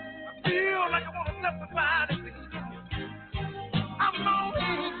 I feel like I want to testify to you. I'm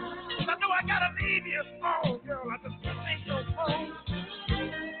lonely, but I know I gotta leave you. Oh, girl, I just can't take no more.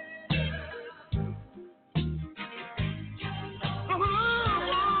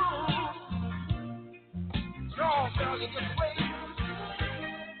 Oh, girl, you just wait.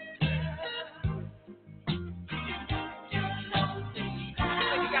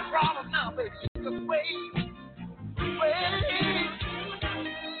 You got problems now, baby. Just wait.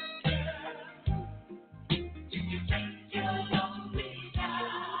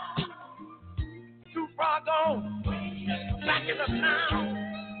 Too far gone. Back it up now.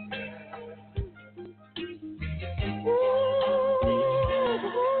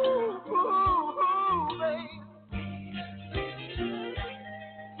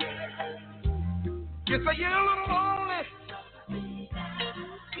 You say you're a little lonely,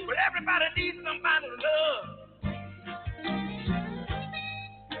 but everybody needs somebody to love.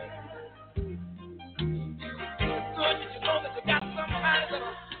 It's good that you know that you got somebody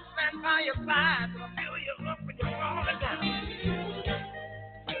that'll stand by your side, that'll fill you up when you're falling down.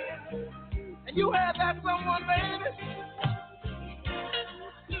 And you have that someone, baby.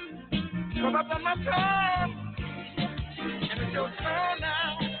 Come up on my time, and it's your turn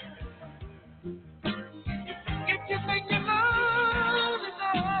now. If you think you're lonely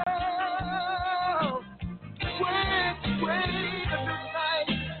now, wait until tonight.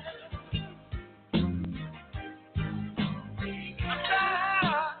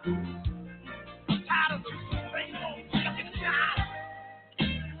 I'm tired of the same old fucking job.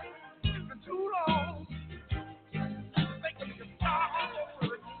 It's been too long. Thinking we can start all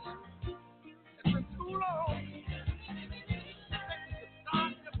over again. It's been too long.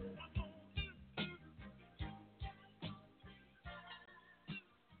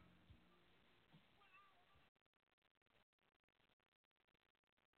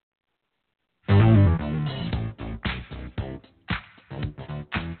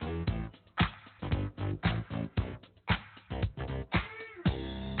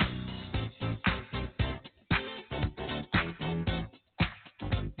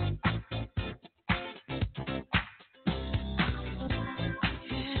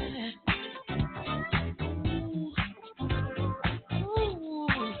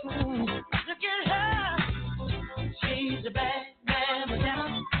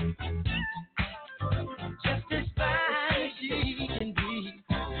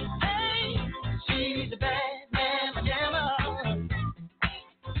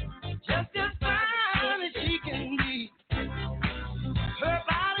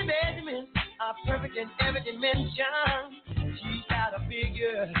 Perfect in every dimension. She's got a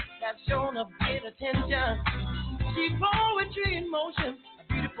figure that's shown a bit attention. She's poetry in motion, a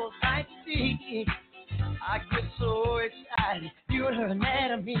beautiful sight to see. I get so excited, viewing her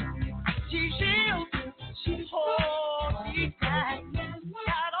anatomy. She's real, she's whole, she's tight.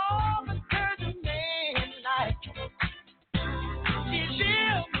 Got all the curves a man like. She's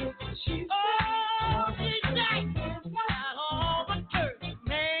real, she's she's tight. Got all the curves a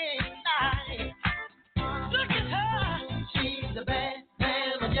man like. Look at her, she's a bad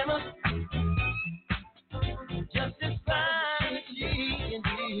mama jamma. Just as fine as she can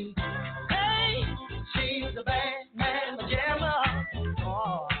be. Hey, she's a bad mama jamma.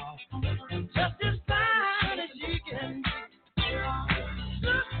 Oh, just as fine as she can be.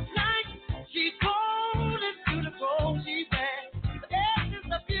 Looks like she's cold and beautiful. She's bad, but is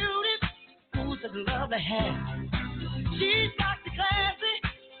a beauty. Who's a lovely hair? She's got the classy.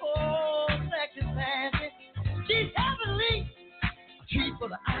 Oh, sexy, sassy. She's heavenly, a treat for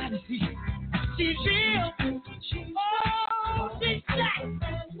the eye to see. She's real, she's black,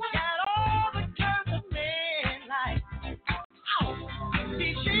 got all the curves of men like. Oh,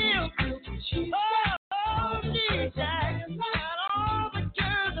 she's real, she's black,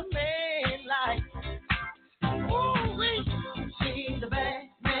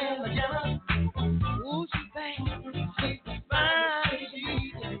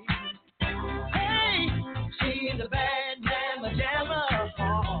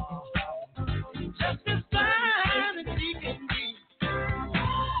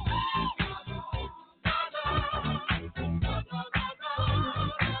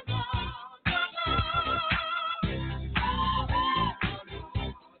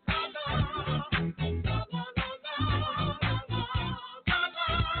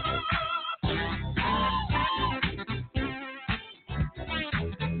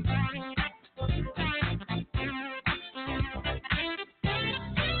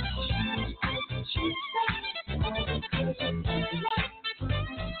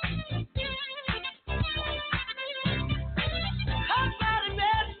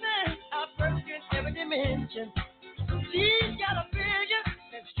 attention. She's got a figure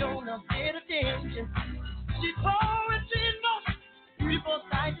that's shown a bit of attention. She's poetry, no beautiful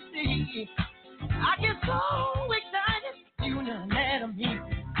sight to see. I get so excited, you know, let me.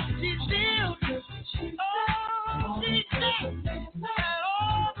 She's still good. Oh, she's still got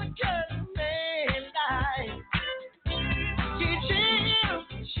all the good man life. She's still,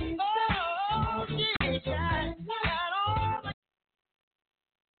 oh, she's got all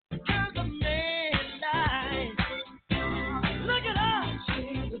the good man life. Look at her.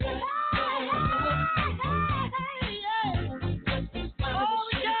 She's the best.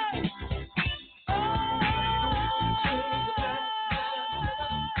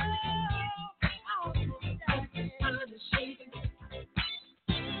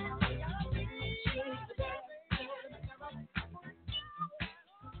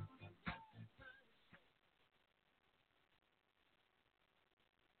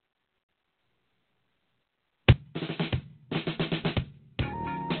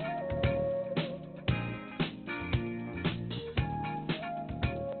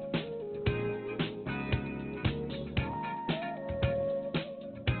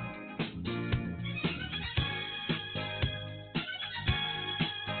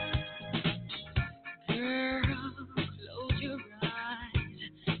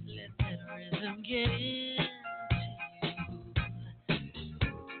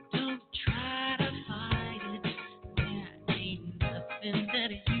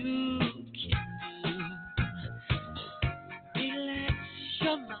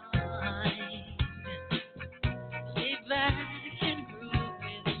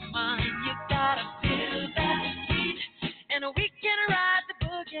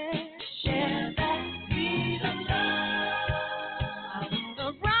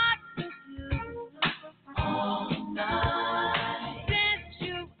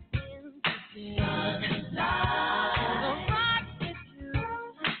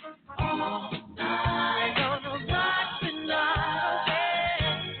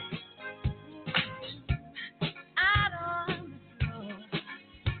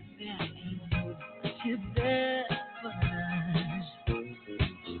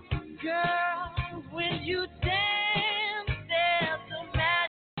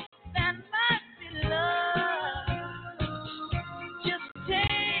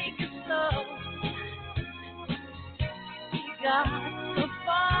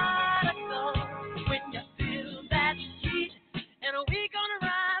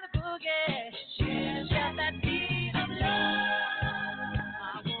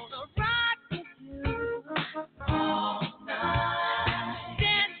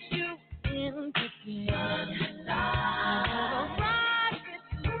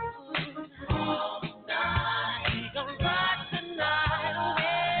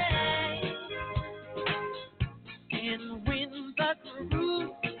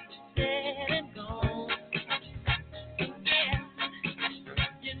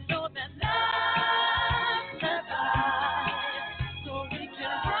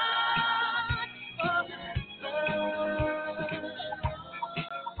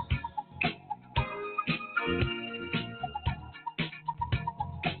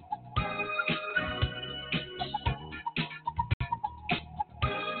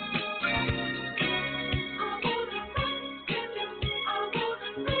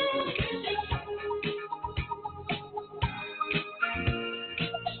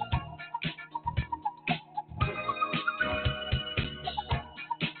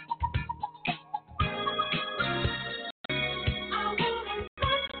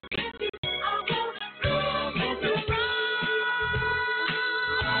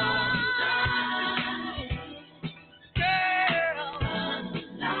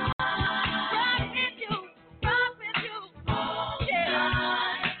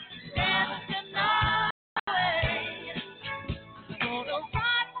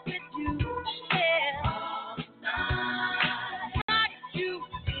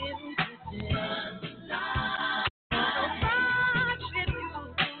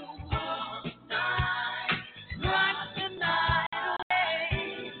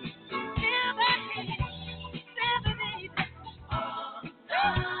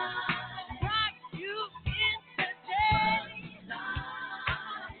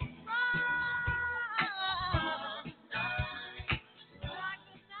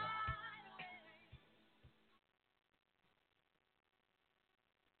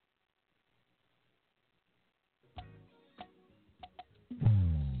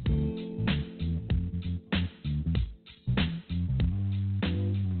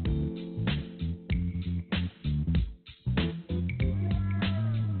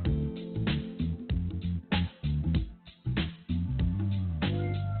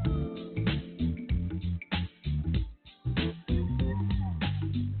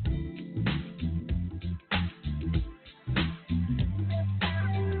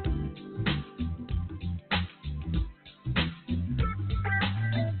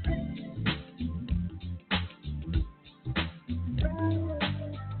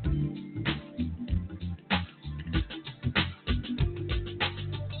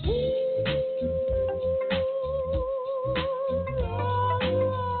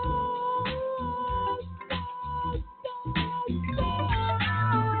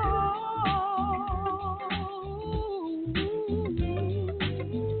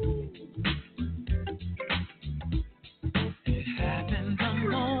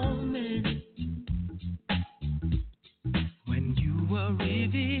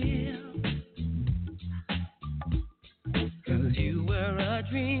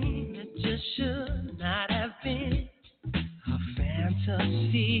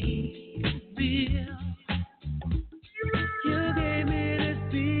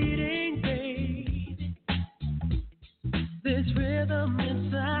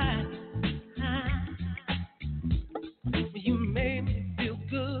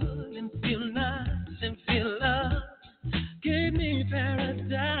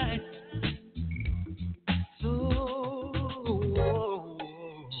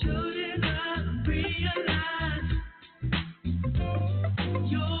 Shouldn't I realize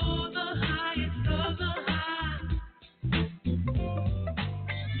you're the highest of the high?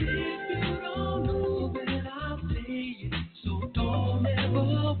 If you don't know that I'll say it, so don't ever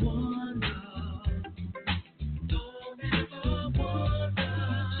wonder. Don't ever wonder.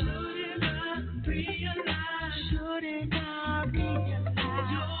 Shouldn't I realize? Shouldn't I realize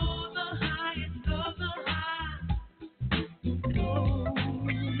you're the highest of the high? Oh,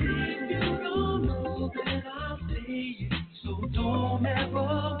 if you don't know that I'll say it, so don't ever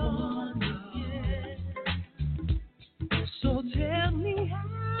wonder. So tell me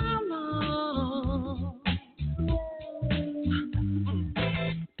how long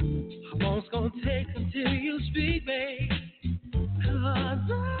it's gonna take until you speak, babe.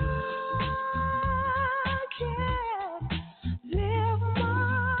 'Cause I can't live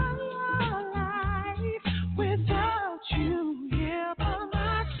my life without you here by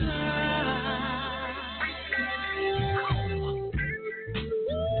my side.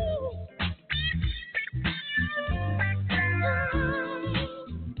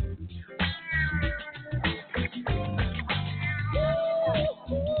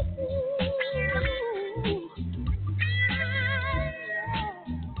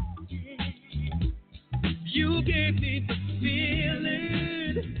 You gave me the feeling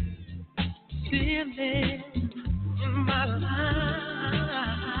in my life.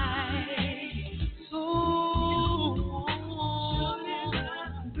 So shouldn't I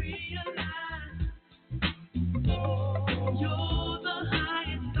realize, oh, you're the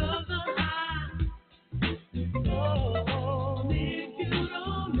highest of the high. Oh, if you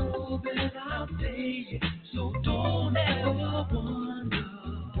don't know that I'll say it, so don't ever wonder.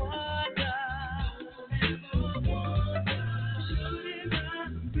 Shouldn't I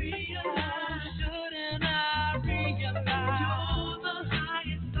realize? Shouldn't I realize you're the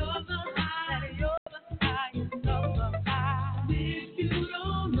highest of the high? You're the highest of the high. If you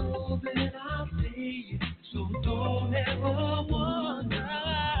don't know that I'll say it, so don't ever wonder.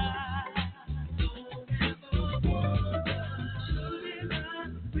 Don't ever wonder. Shouldn't I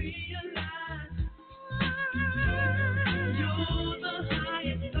realize you're the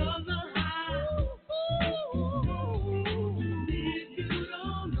highest of the high? If you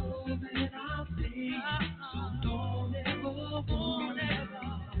don't know that I'll say it, so don't ever wonder.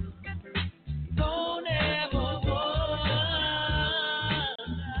 Don't ever wonder.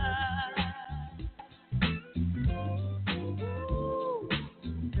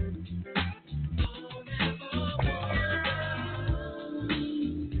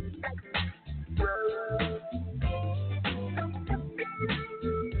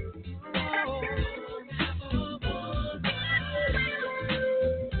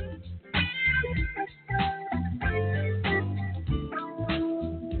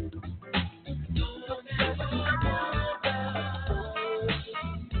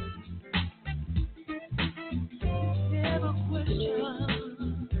 Never question.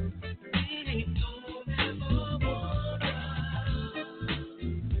 Don't ever wonder.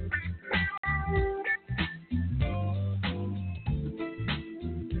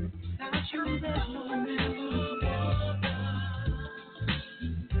 Without you, there's no never wonder.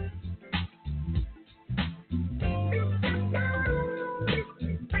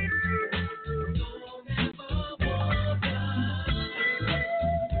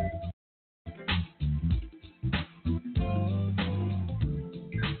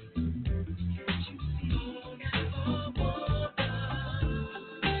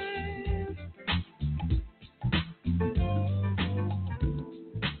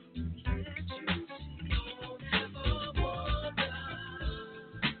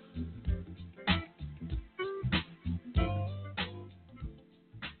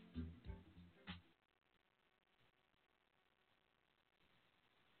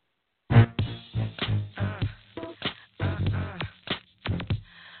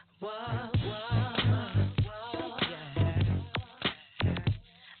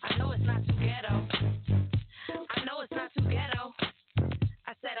 I know it's not too ghetto. I know it's not too ghetto.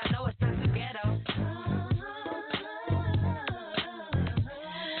 I said I know it's not too ghetto.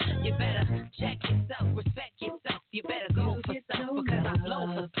 You better check yourself, respect yourself. You better go for self because I blow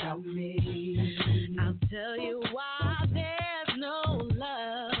for self. I'll tell you why there's no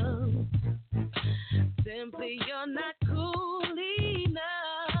love. Simply you're not cool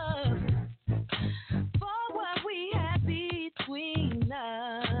enough for what we had between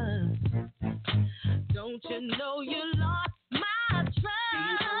us. Don't you know you lost my trust?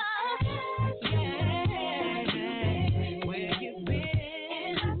 Yeah, where you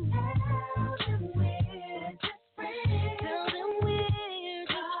been? Tell them we're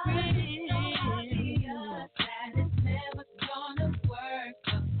just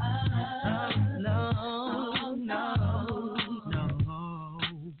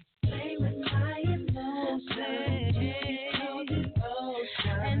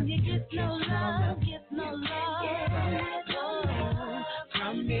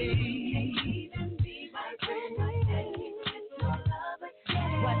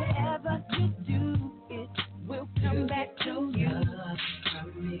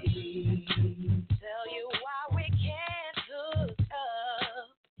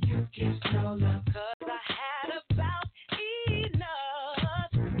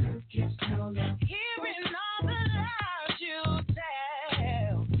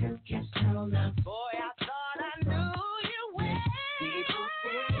kiss no love. Boy, I thought I knew you well. People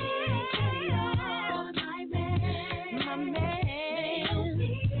say you're my man, my man.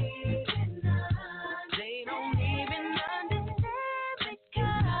 They don't even understand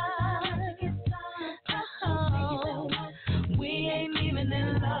because we ain't even in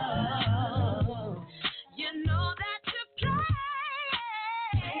love. You know that you play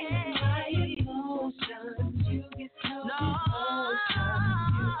my emotions. You get no emotions.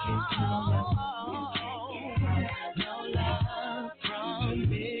 You get no love from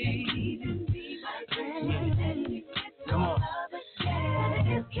me. Come on.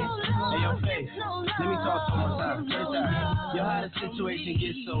 Hey, yo, Faith, let me talk to you one time. First time. Yo, how the situation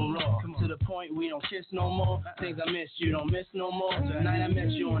gets so raw? To the point we don't kiss no more. Things I miss you don't miss no more. Tonight I met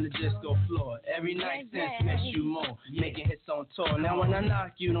you on the disco floor. Every night since miss you more. Making hits on tour. Now when I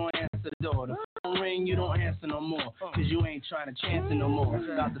knock, you don't answer the door. The phone ring, you don't answer no more. Cause you ain't trying to chance it no more.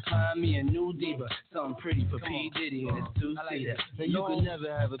 About to find me a new diva. Something pretty for P. Diddy and it's two-seater. Now you can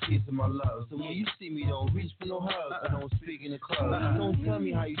never have a piece of my love. So when you see me, don't reach for no hug. I don't speak in the club. Don't tell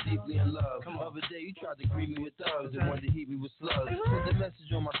me how you deeply in love. The other day you tried to greet me with thugs and wanted to heat me with slugs. Send a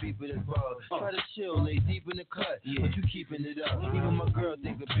message on my people that's bug. Try to chill, lay deep in the cut, but you keeping it up. Even my girl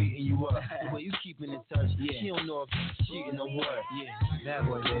think of beating you up. The way you keeping in touch, she don't know if she's cheating or what. That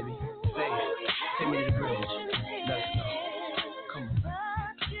way, baby. Say, take me to the bridge. Let's go. Come on.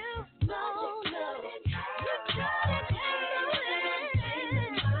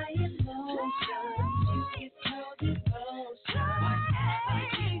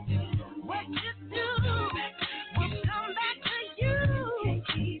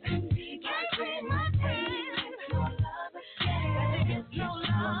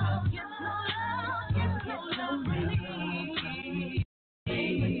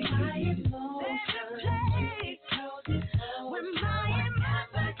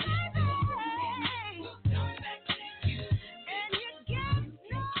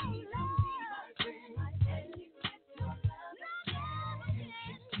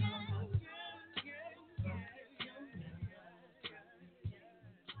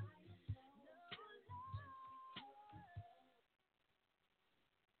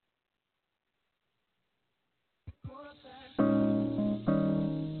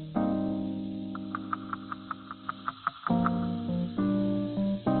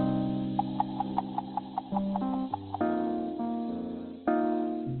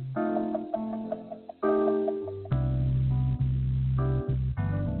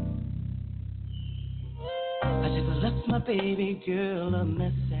 My baby girl a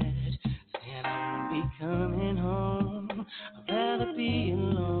message saying I won't be coming home. I'd rather be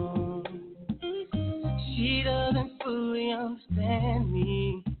alone. She doesn't fully understand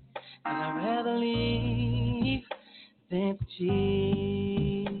me, and I'd rather leave than to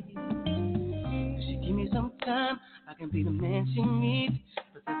cheat. If she give me some time, I can be the man she needs.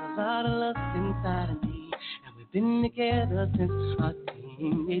 But there's a lot of lust inside of me, and we've been together since our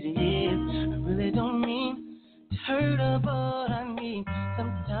teenage years. I really don't mean hurt her, but I need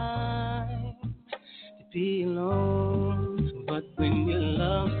some time to be alone. But when you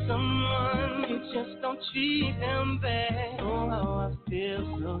love someone, you just don't treat them bad. Oh, how I feel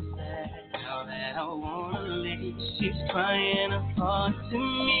so sad now that I wanna leave. She's crying her heart to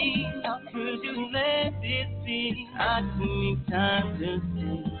me. How could you let it be? I just need time to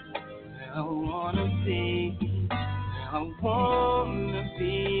see where I wanna be, where I wanna be.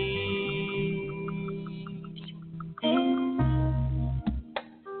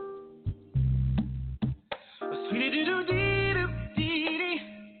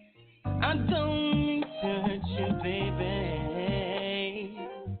 I don't mean to hurt you, baby.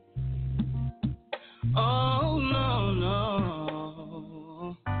 Oh, no,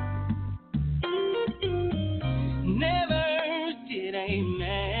 no. Never did I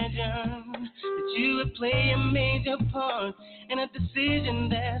imagine that you would play a major part in a decision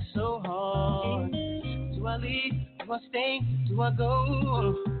that's so hard. Do I leave? Do I stay? Do I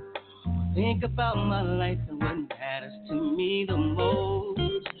go? Think about my life and what matters to me the most.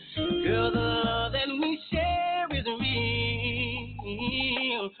 Girl, the love that we share is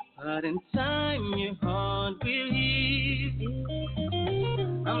real, but in time your heart will heal.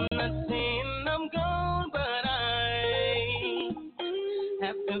 I'm not saying I'm gone, but I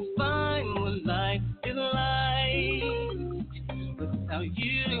have to find what life is like without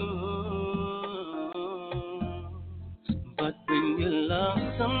you. But when you love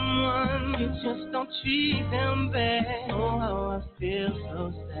someone, you just don't treat them bad. Oh, how I feel so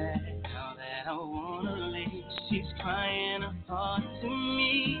sad now that I wanna leave. She's crying her heart to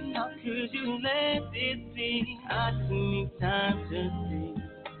me. How could you let it be? I just need time to see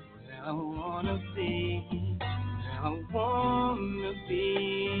I wanna be, where I wanna be.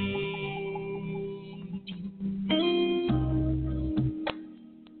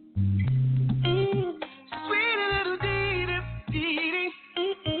 Sweet little dee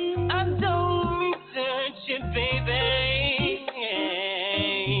I don't mean to hurt you, baby.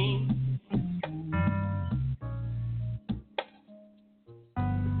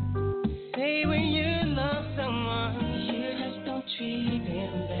 Say when you love someone, you just don't treat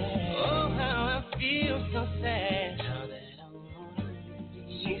them bad. Oh, how I feel so sad. Now that I wanna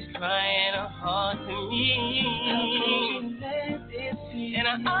be. She's crying her heart to me. How can you let this be? And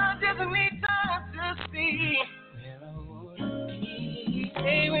I just need time to see where I wanna be.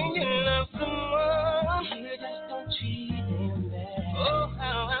 Say when you love someone, you just don't treat them bad. Oh,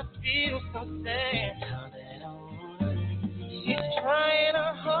 how I feel so sad. Now that I wanna be. She's trying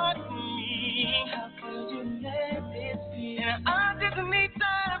her heart to me. How could you let this be? And I just need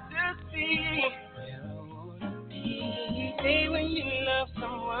time to see where I wanna be. Say when you love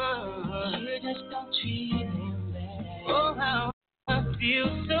someone, you just don't treat them bad. Oh, how I feel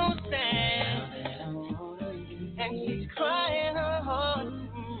so sad. And she's crying her heart to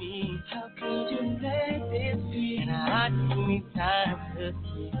me. How could you let this be? And I just need time to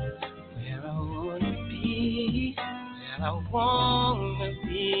see where I wanna be, where I wanna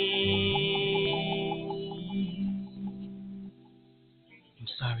be. I'm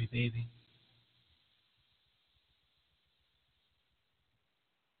sorry, baby.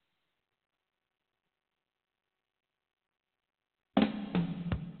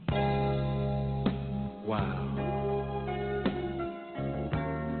 Wow.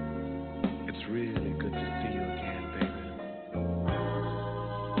 It's really good to see you again, baby.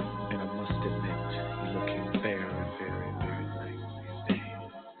 And I must admit, you're looking very, very, very nice these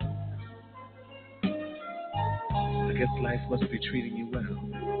days. I guess life must be treating you well.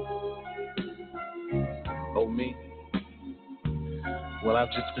 Oh, me? Well,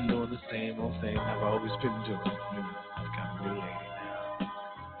 I've just been doing the same old thing I've always been doing. You know, I've got a new lady now.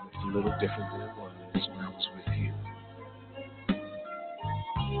 It's a little different than it was when I was with you.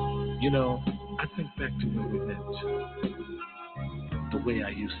 You know, I think back to when we met. The way I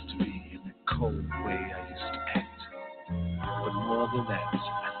used to be and the cold way I used to act. But more than that, I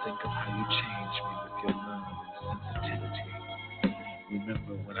think of how you changed me with your love and sensitivity.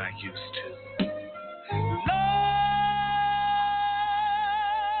 Remember when I used to love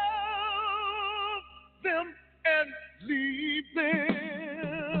them and leave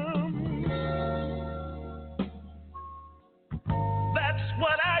them. That's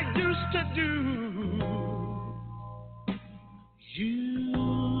what I used to do.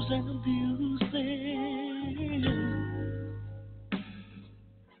 Use and abuse them.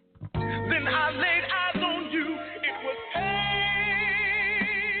 Then I laid eyes on you. It was pain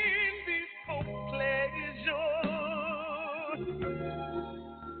before pleasure.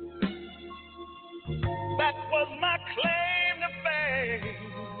 That was my claim to fame.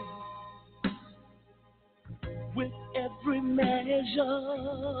 With every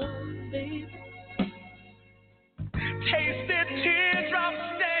measure, baby. Tasted teardrop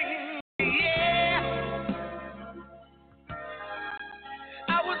stain, yeah.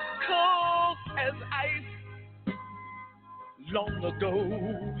 I was cold as ice long ago,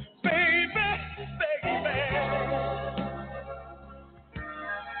 baby, baby.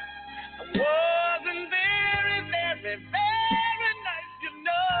 I wasn't very, very, very nice, you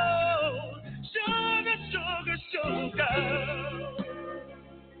know. Sugar, sugar, sugar.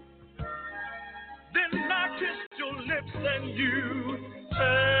 Then I kissed your lips and you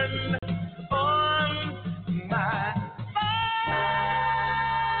turned on my fire,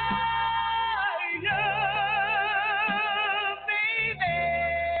 baby.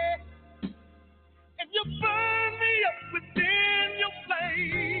 And you burned me up within your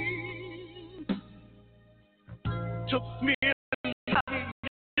flame. Took me higher,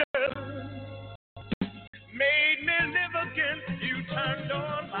 made me live again. You turned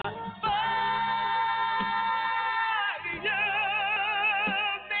on my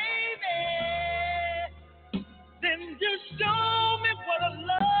show me what a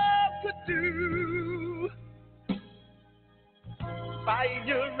love could do.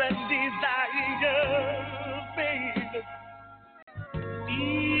 Fire and desire, baby.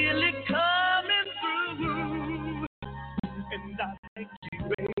 Feel it coming through. And I thank you,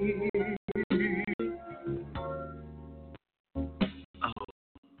 baby. Oh,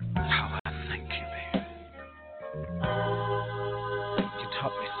 how I thank you, baby. You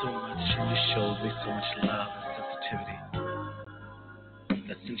taught me so much and you showed me so much love and sensitivity.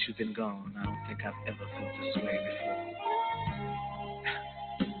 That since you've been gone, I don't think I've ever felt this way before.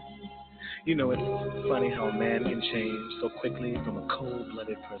 You know, it's funny how a man can change so quickly from a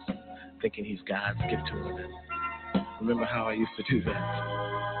cold-blooded person thinking he's God's gift to women. Remember how I used to do that?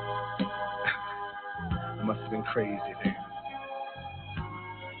 I must have been crazy then.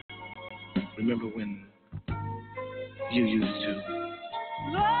 Remember when you used to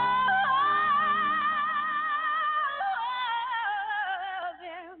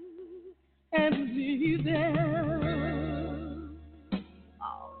and leave them.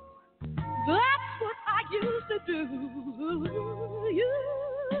 Oh, that's what I used to do.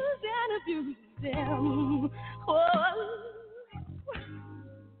 Use and abuse them. Oh,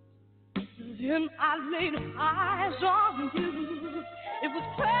 then I laid eyes on you. It was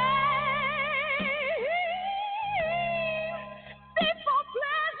crazy for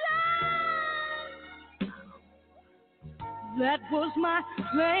pleasure. That was my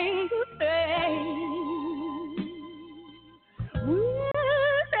claim to fame.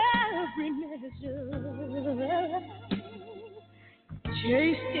 With every measure,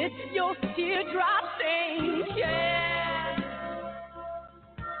 tasted your teardrop stain. Yeah,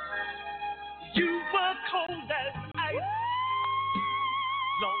 You were cold as ice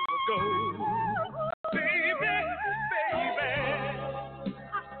long ago, baby, baby.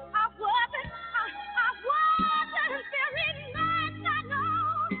 I wasn't very nice, I know.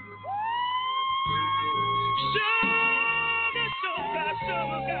 Sugar, sugar,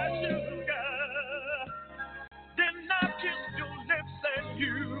 sugar, sugar. Then I kissed your lips and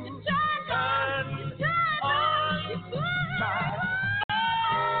you turned on my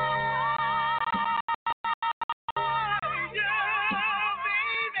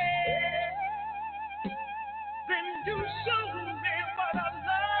you showed me what I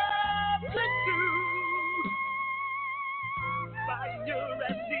love to do. Fire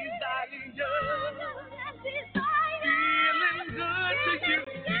and desire, feeling good to you.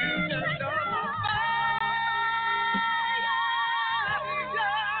 You just on fire,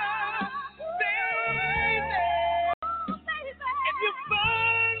 baby. If you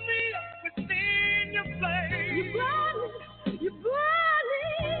burn me up within your flame, you burn me.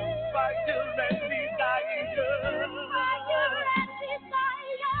 Fire and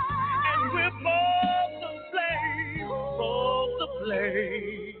desire. And we're both to blame, both to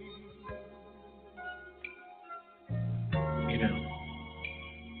blame. You know,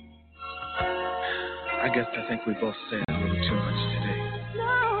 I guess I think we both said a little too much today.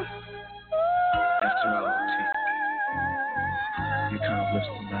 No. After all, you kind of with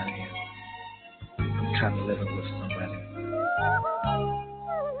somebody, and I'm kind of living with somebody.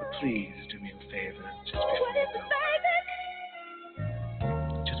 But please do me a favor, just before you go.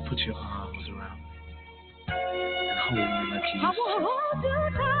 Just put your arms around me and hold me like you used to.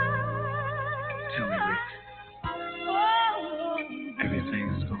 Tell me, Rick,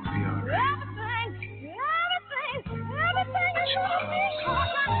 everything's gonna be all right. Put your arms around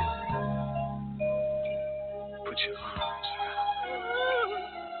me. Put your arms around me.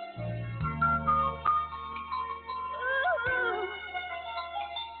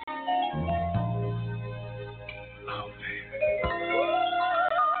 Oh, baby.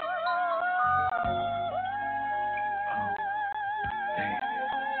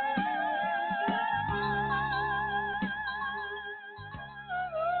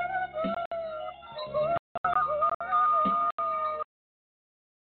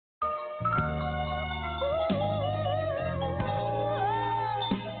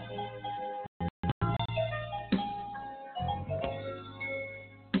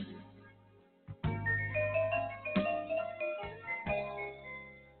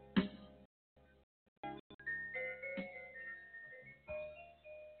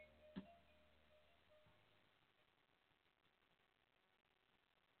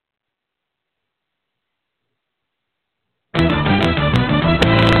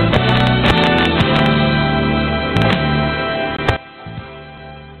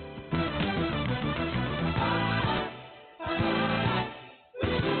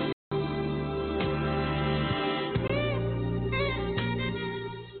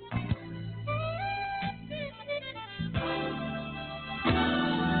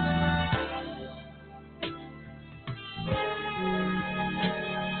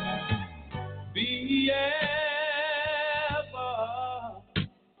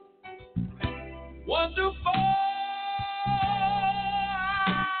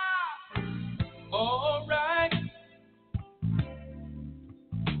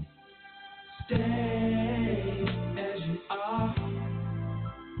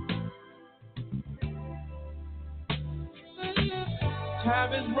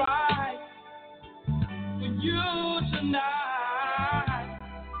 Time is right for you tonight.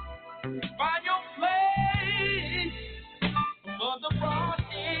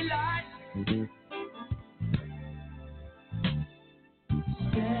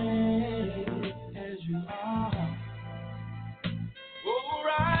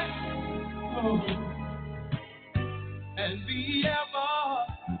 and be ever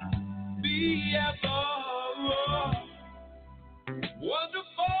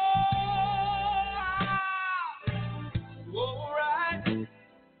wonderful. All right,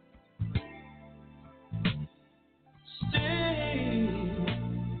 stay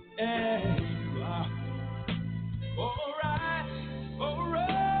as you are. All right, all right.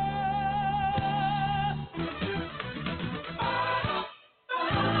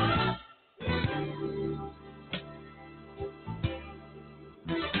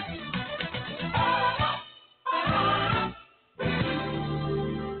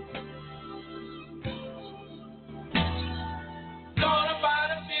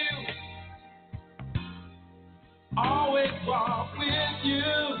 Always walk with you,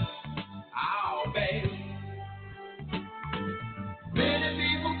 oh baby. Many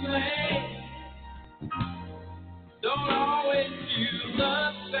people claim don't always feel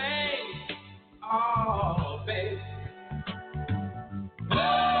the same, oh baby.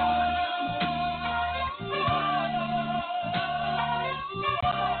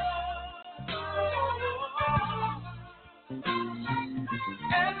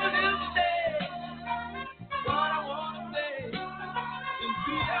 And for this day, what I wanna say is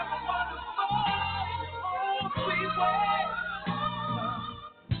be ever wonderful, oh sweet way.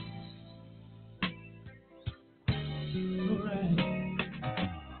 Alright.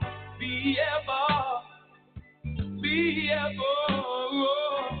 Be ever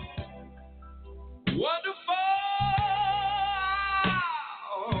wonderful.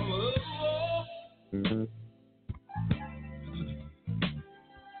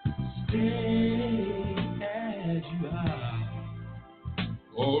 Stay as you are.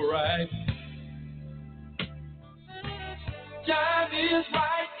 All right. Time is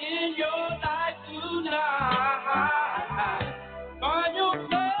right in your life tonight. Find your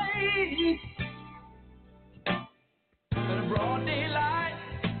place in the broad daylight.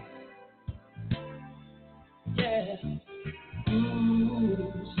 Yeah.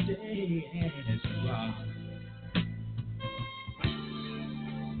 Ooh, stay as you are.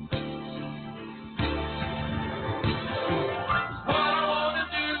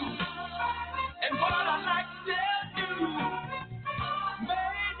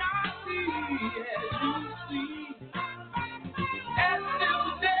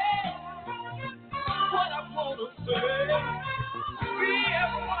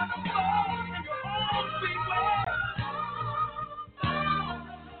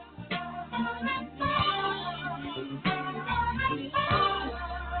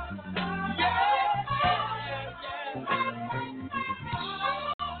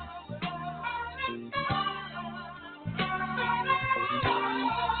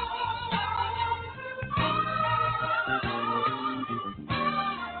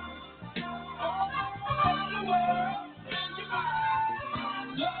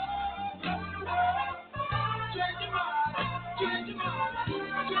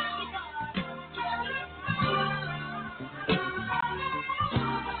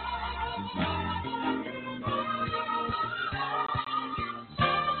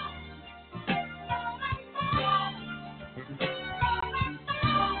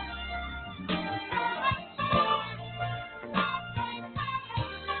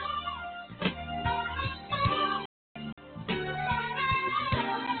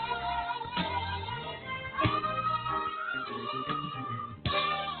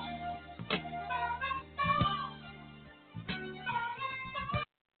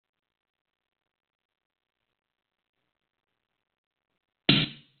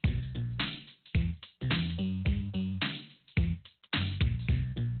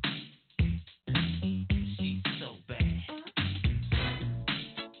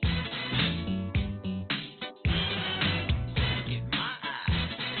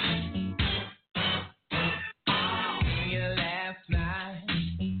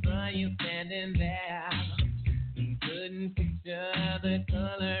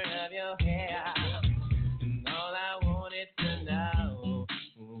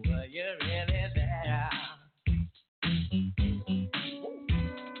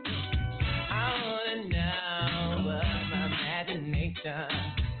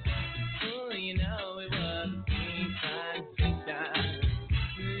 Ooh, you know it was a sweet time.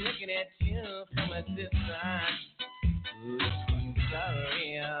 Looking at you from a distance. Ooh,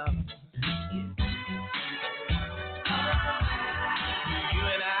 sorry.